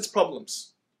religion has its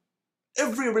problems.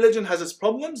 Every religion has its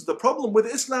problems. The problem with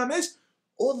Islam is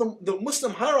all the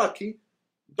Muslim hierarchy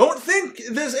don't think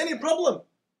there's any problem.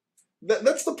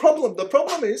 That's the problem. The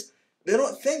problem is they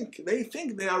don't think. They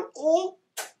think they are all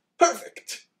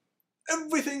perfect.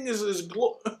 Everything is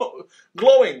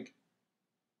glowing.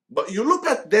 But you look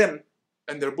at them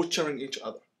and they're butchering each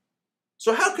other.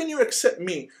 So how can you accept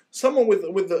me, someone with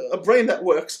a brain that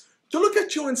works, to look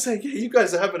at you and say, yeah, you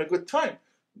guys are having a good time?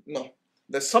 No.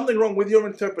 There's something wrong with your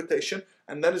interpretation,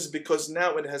 and that is because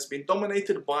now it has been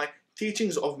dominated by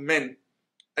teachings of men.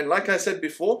 And like I said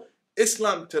before,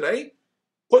 Islam today,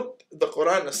 put the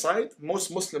Quran aside,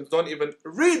 most Muslims don't even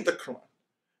read the Quran.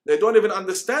 They don't even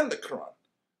understand the Quran.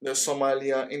 There's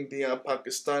Somalia, India,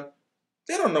 Pakistan.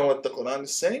 They don't know what the Quran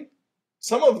is saying.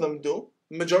 Some of them do.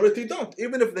 Majority don't.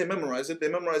 Even if they memorize it, they're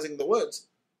memorizing the words.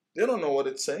 They don't know what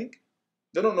it's saying.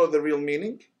 They don't know the real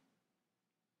meaning.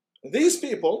 These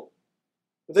people,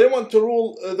 they want to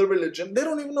rule the religion. They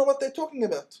don't even know what they're talking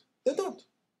about. They don't.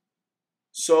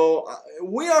 So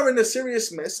we are in a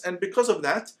serious mess, and because of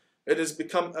that, it has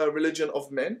become a religion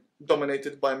of men,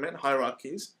 dominated by men,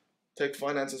 hierarchies, take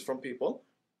finances from people.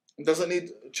 It doesn't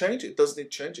need change. It does need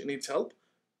change. It needs help.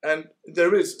 And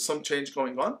there is some change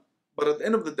going on. But at the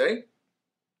end of the day,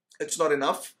 it's not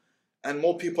enough. And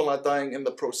more people are dying in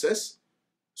the process.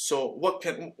 So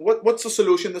what's the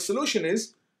solution? The solution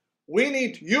is we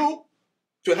need you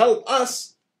to help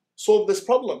us solve this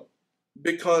problem.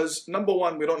 Because number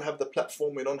one, we don't have the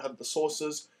platform. We don't have the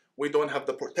sources. We don't have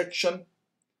the protection.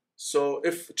 So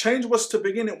if change was to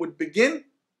begin, it would begin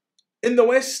in the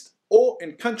West or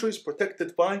in countries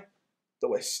protected by the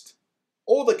West.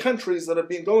 All the countries that have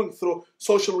been going through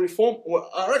social reform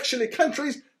are actually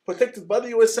countries protected by the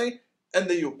USA and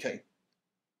the UK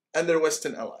and their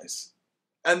Western allies,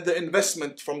 and the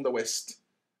investment from the West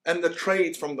and the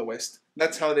trade from the West.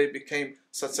 That's how they became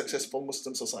such successful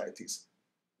Muslim societies.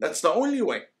 That's the only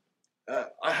way.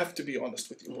 I have to be honest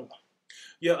with you.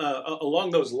 Yeah,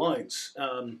 along those lines,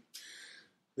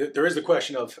 there is the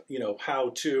question of how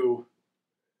to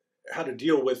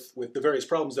deal with the various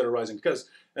problems that are arising, because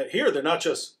here they're not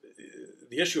just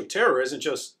the issue of terror isn't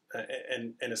just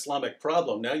an Islamic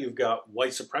problem. Now you've got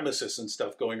white supremacists and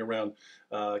stuff going around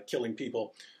killing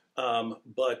people,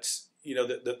 but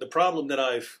the problem that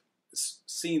I've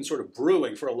seen sort of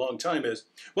brewing for a long time is,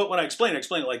 well, when I explain it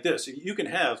like this: you can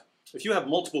have, if you have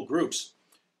multiple groups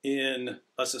in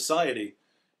a society,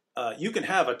 you can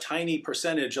have a tiny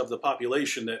percentage of the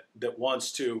population that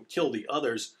wants to kill the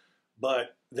others,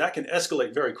 but that can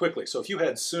escalate very quickly. So if you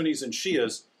had Sunnis and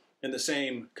Shias in the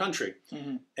same country,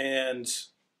 and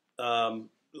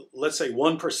let's say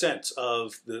 1%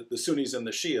 of the Sunnis and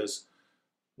the Shias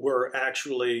were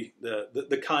actually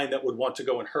the kind that would want to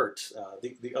go and hurt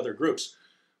the other groups.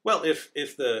 Well, if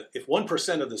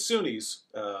 1% of the Sunnis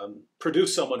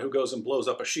produce someone who goes and blows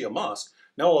up a Shia mosque,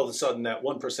 now all of a sudden that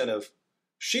 1% of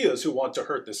Shias who want to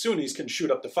hurt the Sunnis can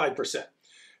shoot up to 5%.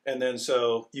 And then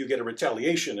so you get a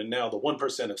retaliation, and now the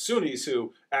 1% of Sunnis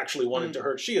who actually wanted to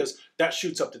hurt Shias, that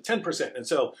shoots up to 10%. And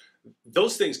so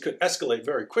those things could escalate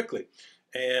very quickly.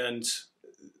 And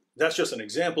that's just an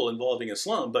example involving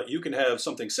Islam, but you can have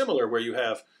something similar where you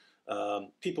have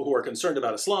people who are concerned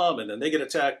about Islam, and then they get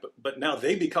attacked, but now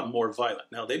they become more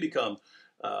violent. Now they become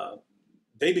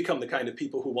the kind of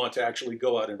people who want to actually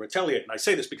go out and retaliate. And I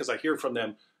say this because I hear from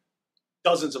them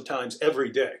dozens of times every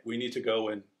day. We need to go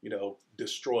and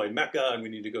destroy Mecca, and we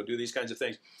need to go do these kinds of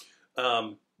things.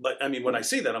 But I mean, when I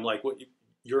see that, I'm like, well,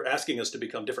 you're asking us to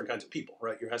become different kinds of people,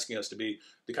 right? You're asking us to be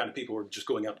the kind of people who are just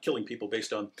going out and killing people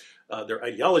based on their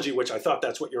ideology, which I thought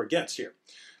that's what you're against here.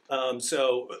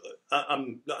 So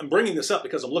I'm bringing this up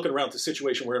because I'm looking around the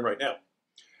situation we're in right now,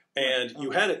 and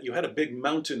you had a big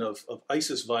mountain of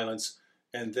ISIS violence,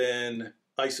 and then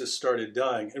ISIS started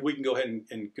dying, and we can go ahead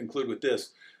and conclude with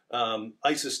this.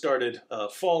 ISIS started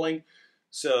falling,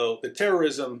 so the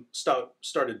terrorism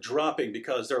started dropping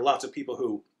because there are lots of people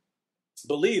who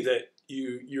believe that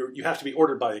you have to be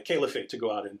ordered by the caliphate to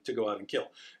go out and kill.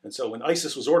 And so when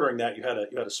ISIS was ordering that, you had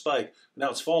a spike. Now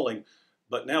it's falling,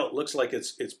 but now it looks like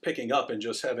it's picking up and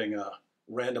just having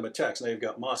random attacks. Now you've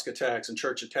got mosque attacks and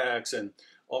church attacks and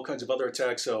all kinds of other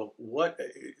attacks. So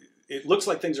it looks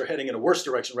like things are heading in a worse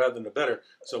direction rather than a better.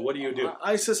 So what do?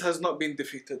 ISIS has not been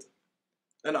defeated,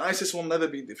 and ISIS will never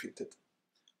be defeated.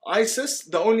 ISIS,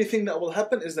 the only thing that will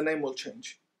happen is the name will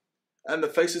change, and the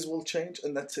faces will change,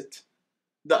 and that's it.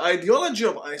 The ideology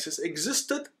of ISIS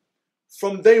existed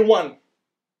from day one.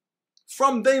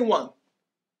 From day one.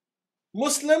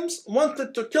 Muslims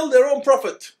wanted to kill their own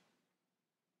prophet,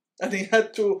 and he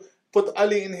had to put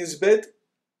Ali in his bed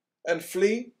and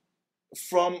flee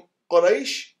from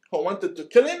Quraysh, who wanted to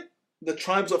kill him, the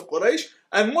tribes of Quraysh,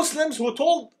 and Muslims who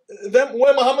told them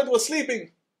where Muhammad was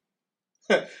sleeping.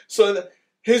 So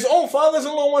His own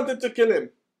fathers-in-law wanted to kill him,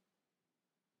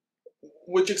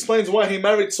 which explains why he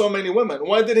married so many women.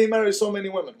 Why did he marry so many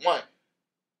women? Why?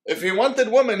 If he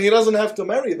wanted women, he doesn't have to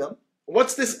marry them.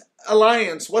 What's this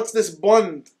alliance? What's this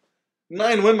bond?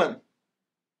 9 women.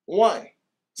 Why?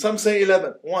 Some say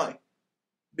 11. Why?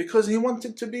 Because he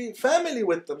wanted to be family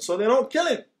with them so they don't kill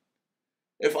him.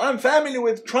 If I'm family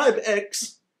with tribe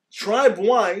X, tribe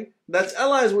Y, that's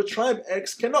allies with tribe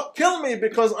X, cannot kill me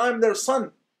because I'm their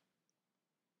son.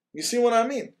 You see what I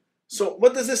mean? So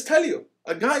what does this tell you?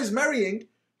 A guy is marrying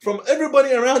from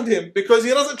everybody around him because he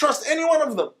doesn't trust any one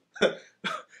of them.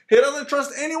 He doesn't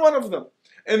trust any one of them.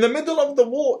 In the middle of the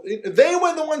war, they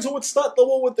were the ones who would start the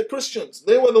war with the Christians.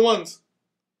 They were the ones.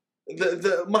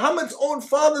 Muhammad's own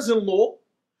fathers-in-law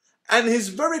and his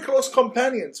very close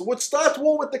companions would start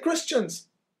war with the Christians.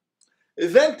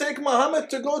 Then take Muhammad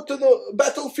to go to the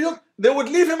battlefield. They would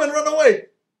leave him and run away.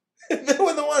 They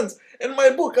were the ones. In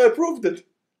my book, I proved it.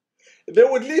 They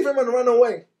would leave him and run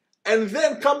away. And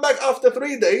then come back after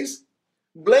 3 days,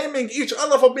 blaming each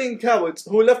other for being cowards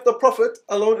who left the Prophet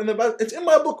alone in the battle. It's in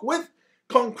my book with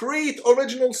concrete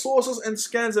original sources and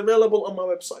scans available on my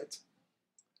website.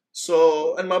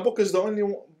 So, and my book is the only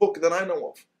book that I know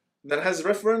of that has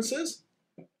references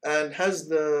and has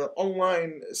the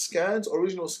online scans,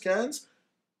 original scans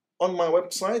on my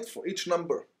website for each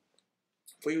number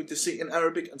for you to see in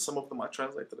Arabic, and some of them are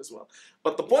translated as well.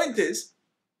 But the point is,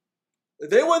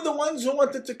 they were the ones who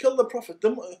wanted to kill the Prophet.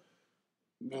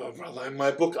 Brother, in my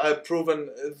book I've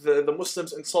proven the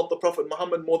Muslims insult the Prophet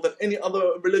Muhammad more than any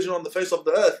other religion on the face of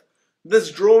the earth.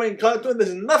 This drawing cartoon,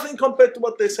 there's nothing compared to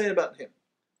what they say about him.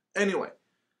 Anyway,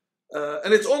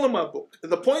 and it's all in my book.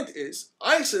 The point is,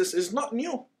 ISIS is not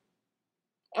new.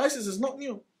 ISIS is not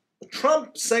new.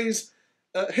 Trump says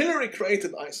Hillary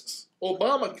created ISIS.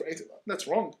 Obama created it. That's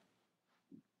wrong.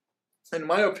 In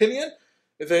my opinion,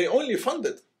 they only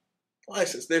funded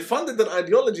ISIS. They funded an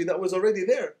ideology that was already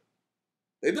there.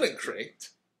 They didn't create.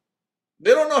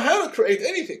 They don't know how to create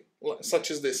anything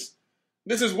such as this.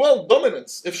 This is world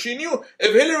dominance. If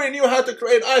Hillary knew how to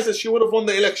create ISIS, she would have won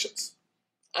the elections.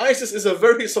 ISIS is a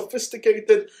very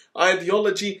sophisticated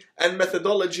ideology and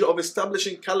methodology of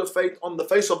establishing caliphate on the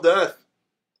face of the earth.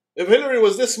 If Hillary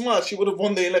was this smart, she would have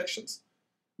won the elections.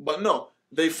 But no,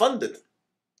 they funded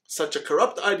such a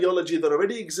corrupt ideology that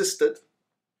already existed,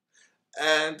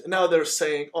 and now they're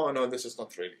saying, oh no, this is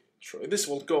not really true. This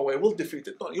will go away. We'll defeat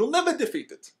it. No, you'll never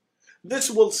defeat it. This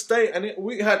will stay. And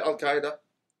we had Al-Qaeda,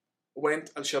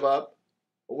 went Al-Shabaab,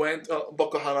 went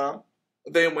Boko Haram,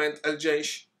 they went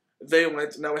Al-Jaish, they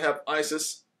went, now we have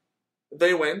ISIS,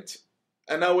 they went,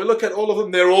 and now we look at all of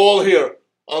them, they're all here.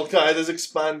 Al-Qaeda is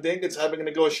expanding, it's having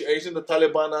negotiations, the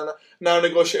Taliban are now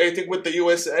negotiating with the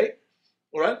USA,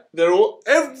 right? They're all,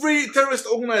 every terrorist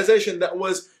organization that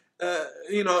was,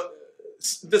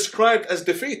 described as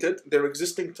defeated, they're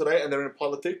existing today and they're in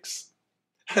politics.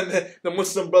 And the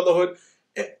Muslim Brotherhood.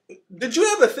 Did you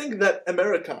ever think that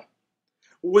America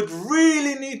would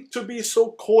really need to be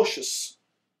so cautious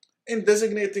in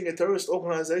designating a terrorist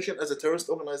organization as a terrorist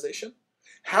organization?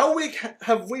 How weak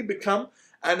have we become,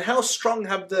 and how strong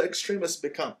have the extremists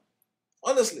become?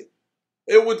 Honestly,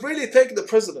 it would really take the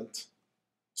president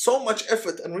so much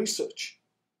effort and research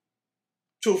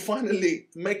to finally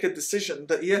make a decision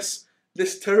that yes,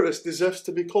 this terrorist deserves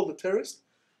to be called a terrorist.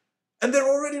 And they're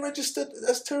already registered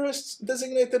as terrorists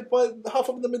designated by half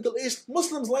of the Middle East,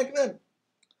 Muslims like them.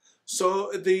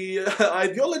 So the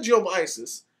ideology of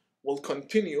ISIS will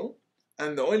continue,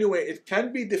 and the only way it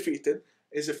can be defeated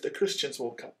is if the Christians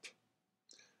woke up.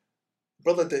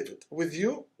 Brother David, with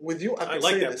you I can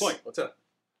say this. Point. What's up?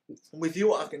 With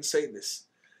you I can say this.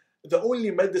 The only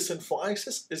medicine for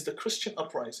ISIS is the Christian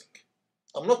uprising.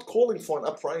 I'm not calling for an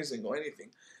uprising or anything.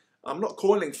 I'm not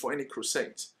calling for any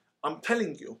crusades. I'm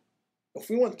telling you, if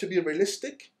we want to be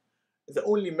realistic, the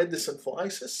only medicine for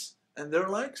ISIS and their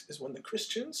likes is when the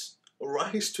Christians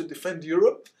rise to defend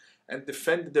Europe and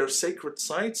defend their sacred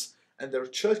sites and their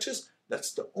churches.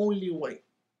 That's the only way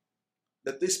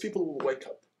that these people will wake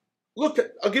up. Look,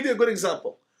 I'll give you a good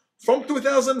example. From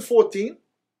 2014,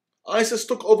 ISIS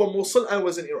took over Mosul. I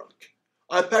was in Iraq.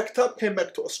 I packed up, came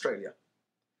back to Australia.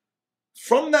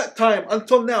 From that time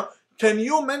until now, can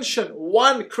you mention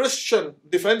one Christian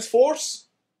defense force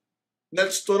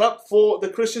that stood up for the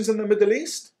Christians in the Middle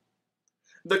East?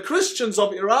 The Christians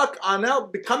of Iraq are now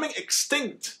becoming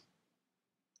extinct.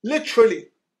 Literally.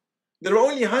 There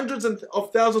are only hundreds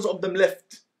of thousands of them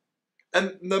left.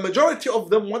 And the majority of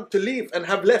them want to leave and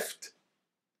have left.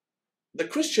 The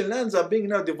Christian lands are being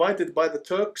now divided by the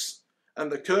Turks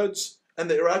and the Kurds and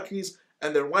the Iraqis,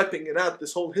 and they're wiping it out,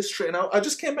 this whole history. And I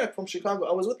just came back from Chicago.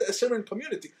 I was with the Assyrian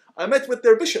community. I met with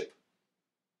their bishop.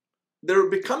 They're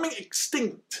becoming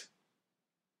extinct.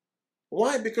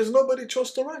 Why? Because nobody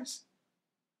chose to rise.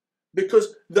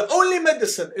 Because the only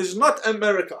medicine is not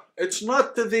America. It's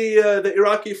not the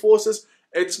Iraqi forces.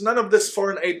 It's none of this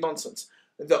foreign aid nonsense.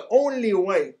 The only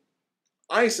way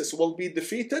ISIS will be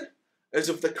defeated is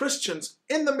if the Christians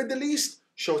in the Middle East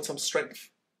showed some strength.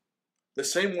 The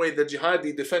same way the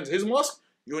jihadi defends his mosque,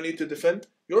 you need to defend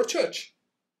your church.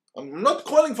 I'm not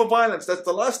calling for violence. That's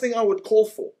the last thing I would call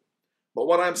for. But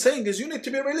what I'm saying is you need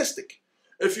to be realistic.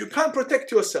 If you can't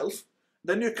protect yourself,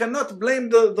 then you cannot blame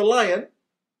the lion,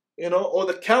 or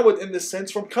the coward in this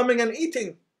sense, from coming and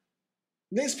eating.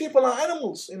 These people are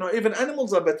animals. Even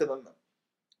animals are better than them.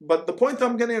 But the point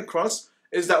I'm getting across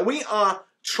is that we are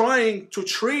trying to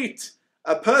treat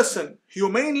a person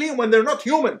humanely when they're not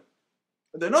human.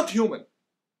 They're not human.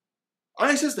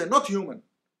 ISIS, they're not human.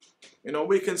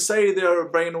 We can say they're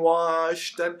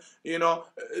brainwashed, and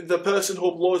the person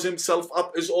who blows himself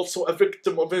up is also a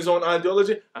victim of his own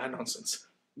ideology. Nonsense.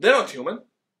 They're not human.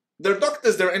 They're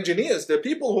doctors, they're engineers, they're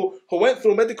people who went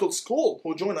through medical school,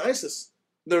 who joined ISIS.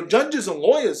 They're judges and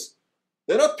lawyers.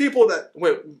 They're not people that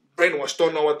were brainwashed,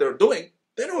 don't know what they're doing.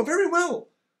 They know very well.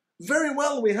 Very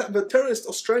well. We have a terrorist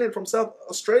Australian from South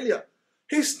Australia.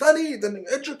 He studied and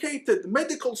educated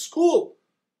medical school.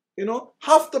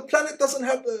 Half the planet doesn't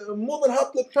have, more than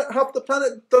half the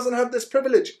planet doesn't have this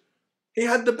privilege. He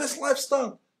had the best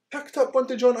lifestyle. Packed up, went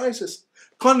to join ISIS.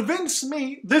 Convince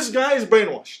me this guy is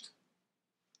brainwashed.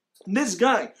 This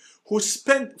guy who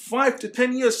spent 5 to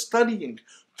 10 years studying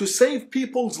to save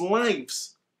people's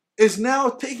lives is now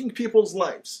taking people's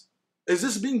lives. Is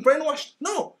this being brainwashed?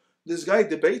 No. This guy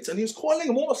debates and he's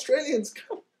calling more Australians.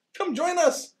 Come join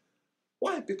us.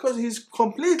 Why? Because he's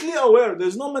completely aware.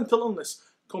 There's no mental illness.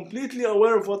 Completely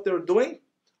aware of what they're doing.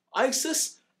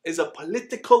 ISIS is a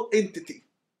political entity.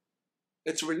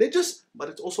 It's religious, but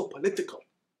it's also political.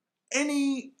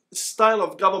 Any style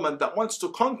of government that wants to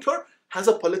conquer has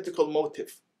a political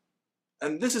motive.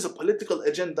 And this is a political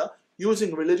agenda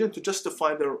using religion to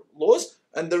justify their laws,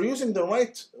 and they're using the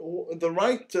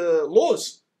right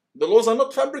laws. The laws are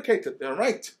not fabricated, they're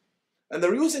right. And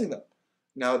they're using them.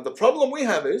 Now the problem we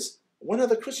have is, when are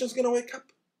the Christians going to wake up?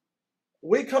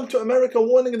 We come to America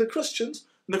warning the Christians,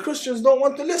 and the Christians don't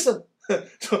want to listen.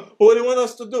 So what do you want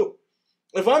us to do?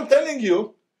 If I'm telling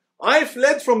you, I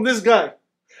fled from this guy,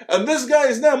 and this guy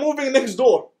is now moving next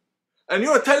door, and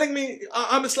you're telling me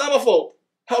I'm Islamophobe,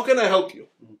 how can I help you?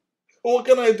 What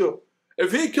can I do?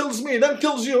 If he kills me, then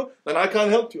kills you, then I can't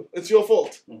help you. It's your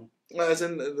fault. As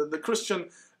in the Christian,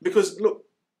 because look,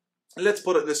 let's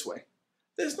put it this way.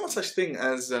 There's no such thing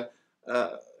as a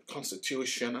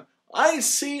constitution. I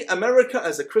see America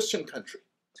as a Christian country.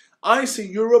 I see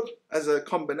Europe as a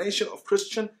combination of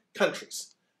Christian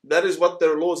countries. That is what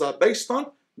their laws are based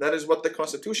on. That is what the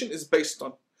constitution is based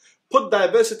on. Put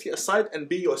diversity aside and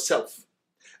be yourself.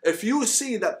 If you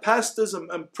see that pastors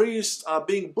and priests are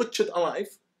being butchered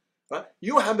alive, right,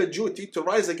 you have a duty to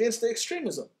rise against the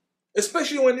extremism.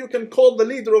 Especially when you can call the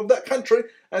leader of that country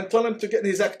and tell him to get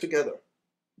his act together.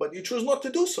 But you choose not to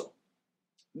do so.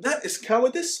 That is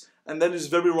cowardice, and that is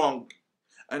very wrong.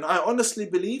 And I honestly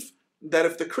believe that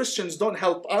if the Christians don't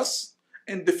help us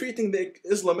in defeating the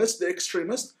Islamists, the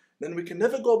extremists, then we can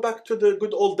never go back to the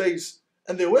good old days.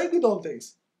 And there were good old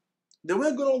days. There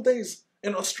were good old days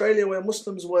in Australia where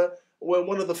Muslims were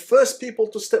one of the first people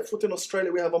to step foot in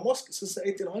Australia. We have a mosque since the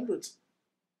 1800s.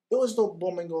 There was no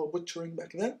bombing or butchering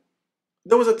back then.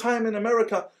 There was a time in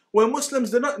America where Muslims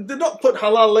did not put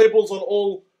halal labels on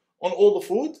all the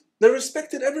food. They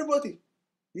respected everybody.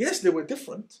 Yes, they were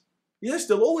different. Yes,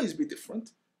 they'll always be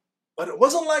different. But it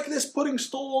wasn't like this, putting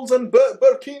stalls and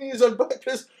burkinis and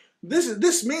burkas.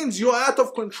 This means you're out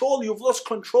of control. You've lost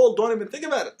control. Don't even think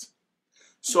about it.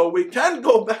 So we can't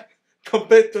go back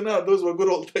compared to now. Those were good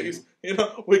old days.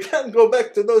 We can't go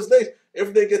back to those days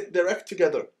if they get their act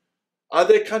together. Are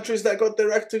there countries that got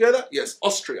their act together? Yes,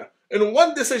 Austria. In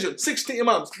one decision, 60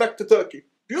 imams back to Turkey.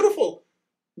 Beautiful.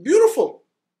 Beautiful.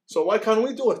 So why can't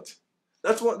we do it?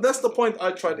 That's the point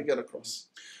I try to get across.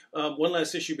 One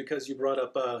last issue, because you brought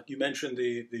up, you mentioned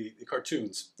the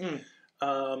cartoons.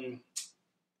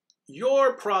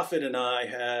 Your prophet and I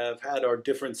have had our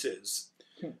differences.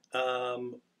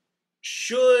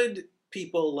 Should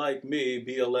people like me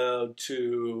be allowed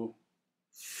to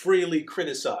freely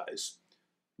criticize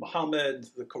Muhammad,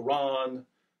 the Quran,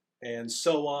 and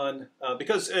so on?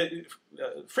 Because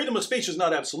freedom of speech is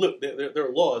not absolute. There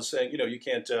are laws saying, you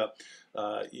can't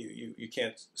you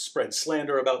can't spread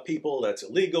slander about people. That's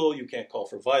illegal. You can't call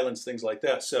for violence, things like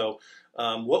that. So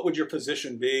what would your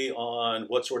position be on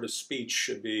what sort of speech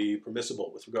should be permissible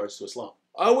with regards to Islam?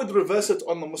 I would reverse it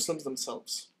on the Muslims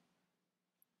themselves.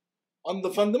 On the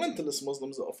fundamentalist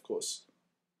Muslims, of course,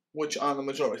 which are the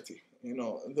majority. You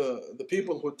know, the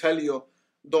people who tell you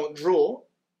don't draw,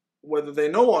 whether they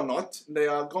know or not, they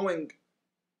are going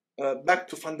back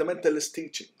to fundamentalist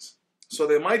teachings. So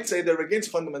they might say they're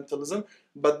against fundamentalism,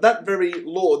 but that very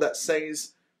law that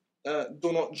says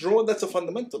do not draw, that's a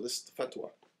fundamentalist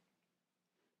fatwa.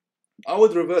 I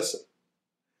would reverse it.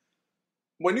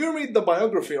 When you read the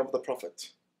biography of the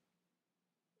Prophet,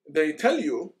 they tell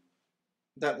you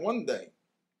that one day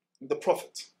the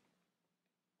Prophet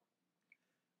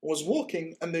was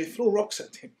walking and they threw rocks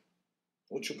at him,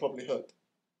 which you probably heard.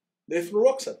 They threw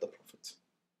rocks at the Prophet.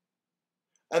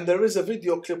 And there is a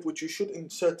video clip which you should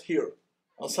insert here.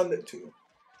 I'll send it to you.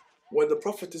 Where the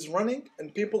Prophet is running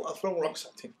and people are throwing rocks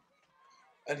at him.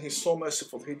 And he's so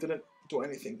merciful, he didn't do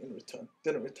anything in return,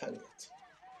 didn't retaliate.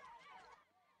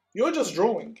 You're just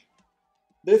drawing.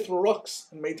 They threw rocks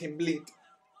and made him bleed.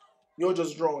 You're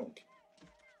just drawing.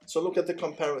 So look at the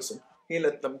comparison. He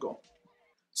let them go.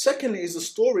 Secondly is the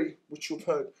story which you've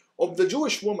heard of the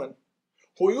Jewish woman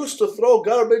who used to throw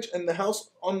garbage in the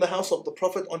house, on the house of the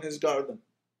Prophet, on his garden.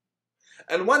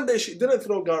 And one day she didn't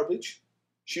throw garbage.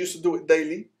 She used to do it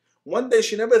daily. One day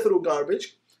she never threw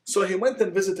garbage, so he went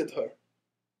and visited her.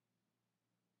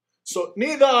 So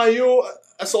neither are you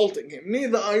assaulting him,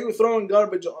 neither are you throwing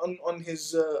garbage on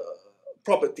his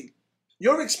property.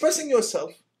 You're expressing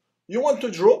yourself. You want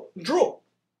to draw? Draw.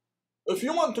 If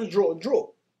you want to draw,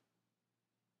 draw.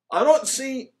 I don't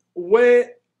see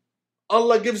where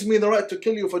Allah gives me the right to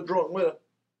kill you for drawing.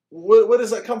 Where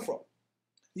does that come from?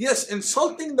 Yes,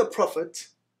 insulting the Prophet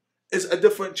is a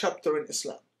different chapter in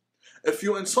Islam. If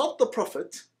you insult the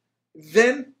Prophet,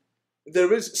 then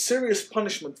there is serious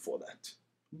punishment for that.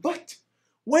 But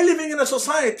we're living in a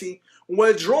society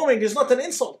where drawing is not an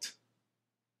insult.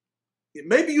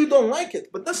 Maybe you don't like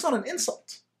it, but that's not an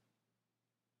insult.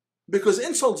 Because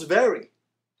insults vary.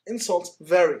 Insults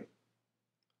vary.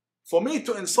 For me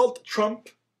to insult Trump,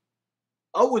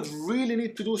 I would really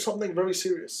need to do something very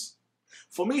serious.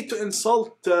 For me to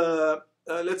insult,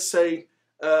 let's say,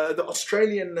 the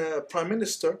Australian Prime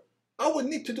Minister, I would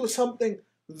need to do something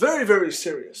very, very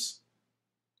serious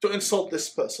to insult this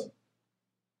person.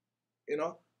 You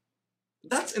know,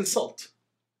 that's insult.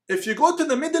 If you go to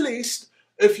the Middle East,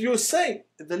 if you say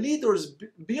the leader's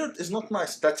beard is not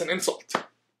nice, that's an insult.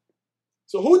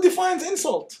 So who defines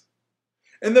insult?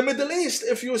 In the Middle East,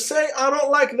 if you say, I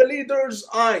don't like the leader's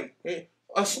eye,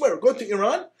 I swear, go to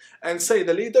Iran and say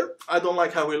the leader, I don't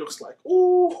like how he looks like.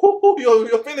 Ooh,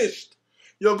 you're finished.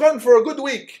 You're gone for a good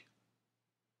week.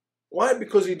 Why?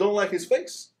 Because you don't like his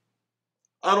face?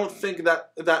 I don't think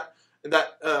that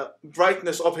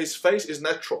brightness of his face is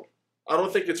natural. I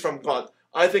don't think it's from God.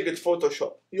 I think it's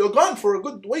Photoshop. You're gone for a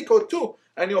good week or two,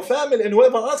 and your family and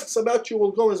whoever asks about you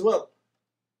will go as well.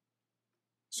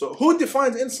 So who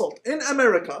defines insult? In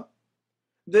America,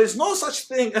 there's no such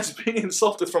thing as being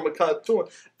insulted from a cartoon.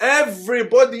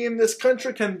 Everybody in this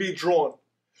country can be drawn.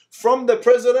 From the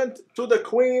president to the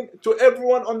queen to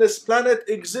everyone on this planet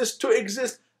to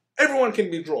exist, everyone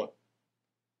can be drawn.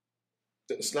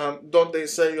 The Islam, don't they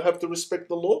say you have to respect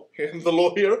the law? The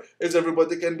law here is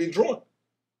everybody can be drawn.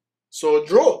 So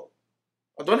draw.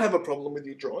 I don't have a problem with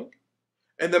you drawing.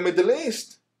 In the Middle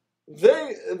East,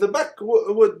 the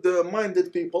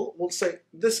backward-minded people will say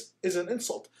this is an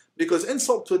insult, because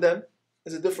insult to them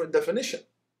is a different definition.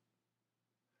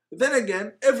 Then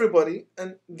again, everybody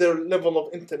and their level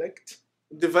of intellect,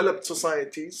 developed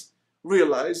societies,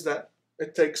 realize that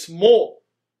it takes more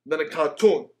than a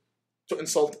cartoon to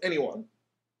insult anyone.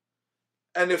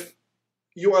 And if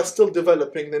you are still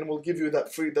developing, then we'll give you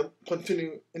that freedom,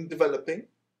 continue in developing,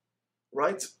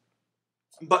 right?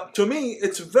 But to me,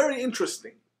 it's very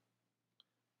interesting.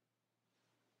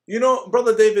 You know,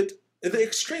 Brother David, the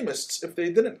extremists, if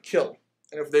they didn't kill,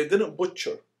 and if they didn't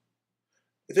butcher,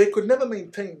 they could never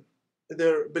maintain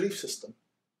their belief system.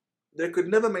 They could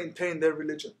never maintain their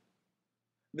religion.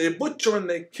 They butcher and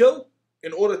they kill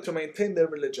in order to maintain their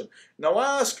religion. Now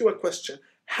I ask you a question.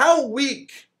 How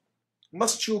weak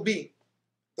must you be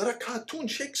that a cartoon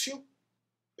shakes you?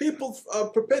 People are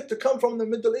prepared to come from the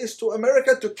Middle East to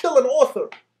America to kill an author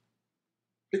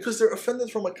because they're offended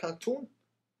from a cartoon?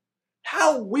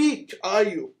 How weak are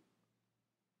you?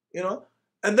 You know?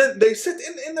 And then they sit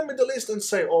in the Middle East and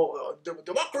say, oh,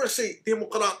 democracy,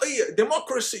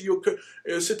 democracy. You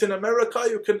sit in America,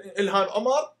 you can, Ilhan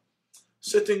Omar,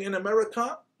 sitting in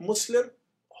America, Muslim,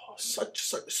 oh,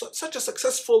 such a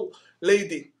successful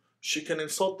lady. She can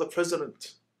insult the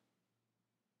president.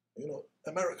 You know,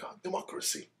 America,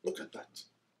 democracy. Look at that.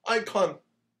 Icon.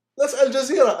 That's Al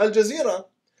Jazeera. Al Jazeera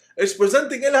is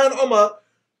presenting Ilhan Omar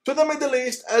to the Middle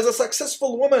East as a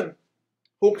successful woman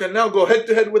who can now go head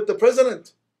to head with the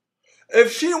president.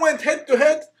 If she went head to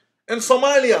head in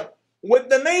Somalia with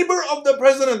the neighbor of the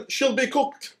president, she'll be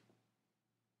cooked.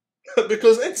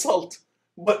 Because insult.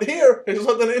 But here, it's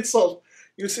not an insult.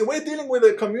 You see, we're dealing with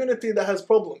a community that has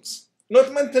problems.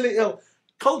 Not mentally ill,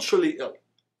 culturally ill.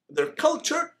 Their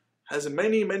culture has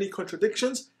many, many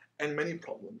contradictions and many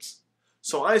problems.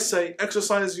 So I say,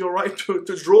 exercise your right to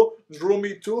draw. Draw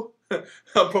me too.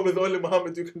 I'm probably the only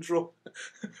Muhammad you can draw.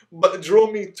 But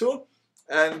draw me too.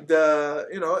 And,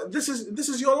 you know, this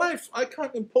is your life. I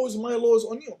can't impose my laws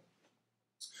on you.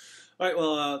 All right,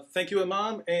 well, thank you,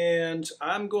 Imam. And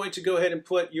I'm going to go ahead and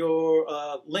put your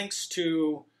links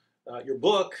to your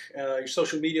book, your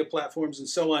social media platforms, and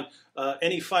so on.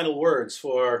 Any final words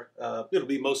for, it'll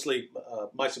be mostly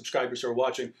my subscribers who are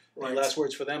watching. Right. Any last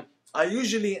words for them? I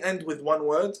usually end with one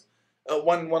word,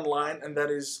 one line, and that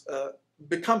is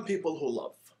become people who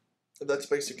love. That's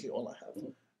basically all I have.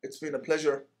 It's been a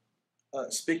pleasure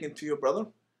speaking to you, brother.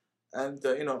 And,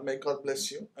 you know, may God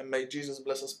bless you, and may Jesus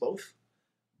bless us both.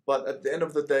 But at the end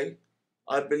of the day,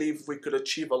 I believe we could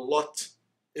achieve a lot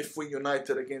if we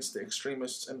united against the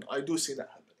extremists, and I do see that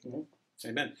happening.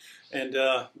 Amen. And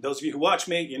those of you who watch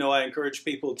me, you know I encourage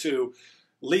people to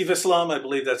leave Islam. I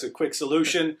believe that's a quick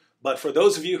solution. But for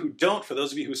those of you who don't, for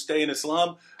those of you who stay in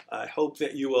Islam, I hope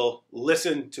that you will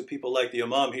listen to people like the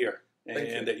Imam here,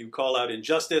 and that you call out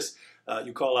injustice,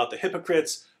 you call out the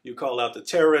hypocrites, you call out the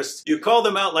terrorists, you call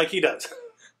them out like he does.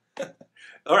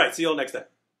 All right, see you all next time.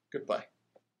 Goodbye.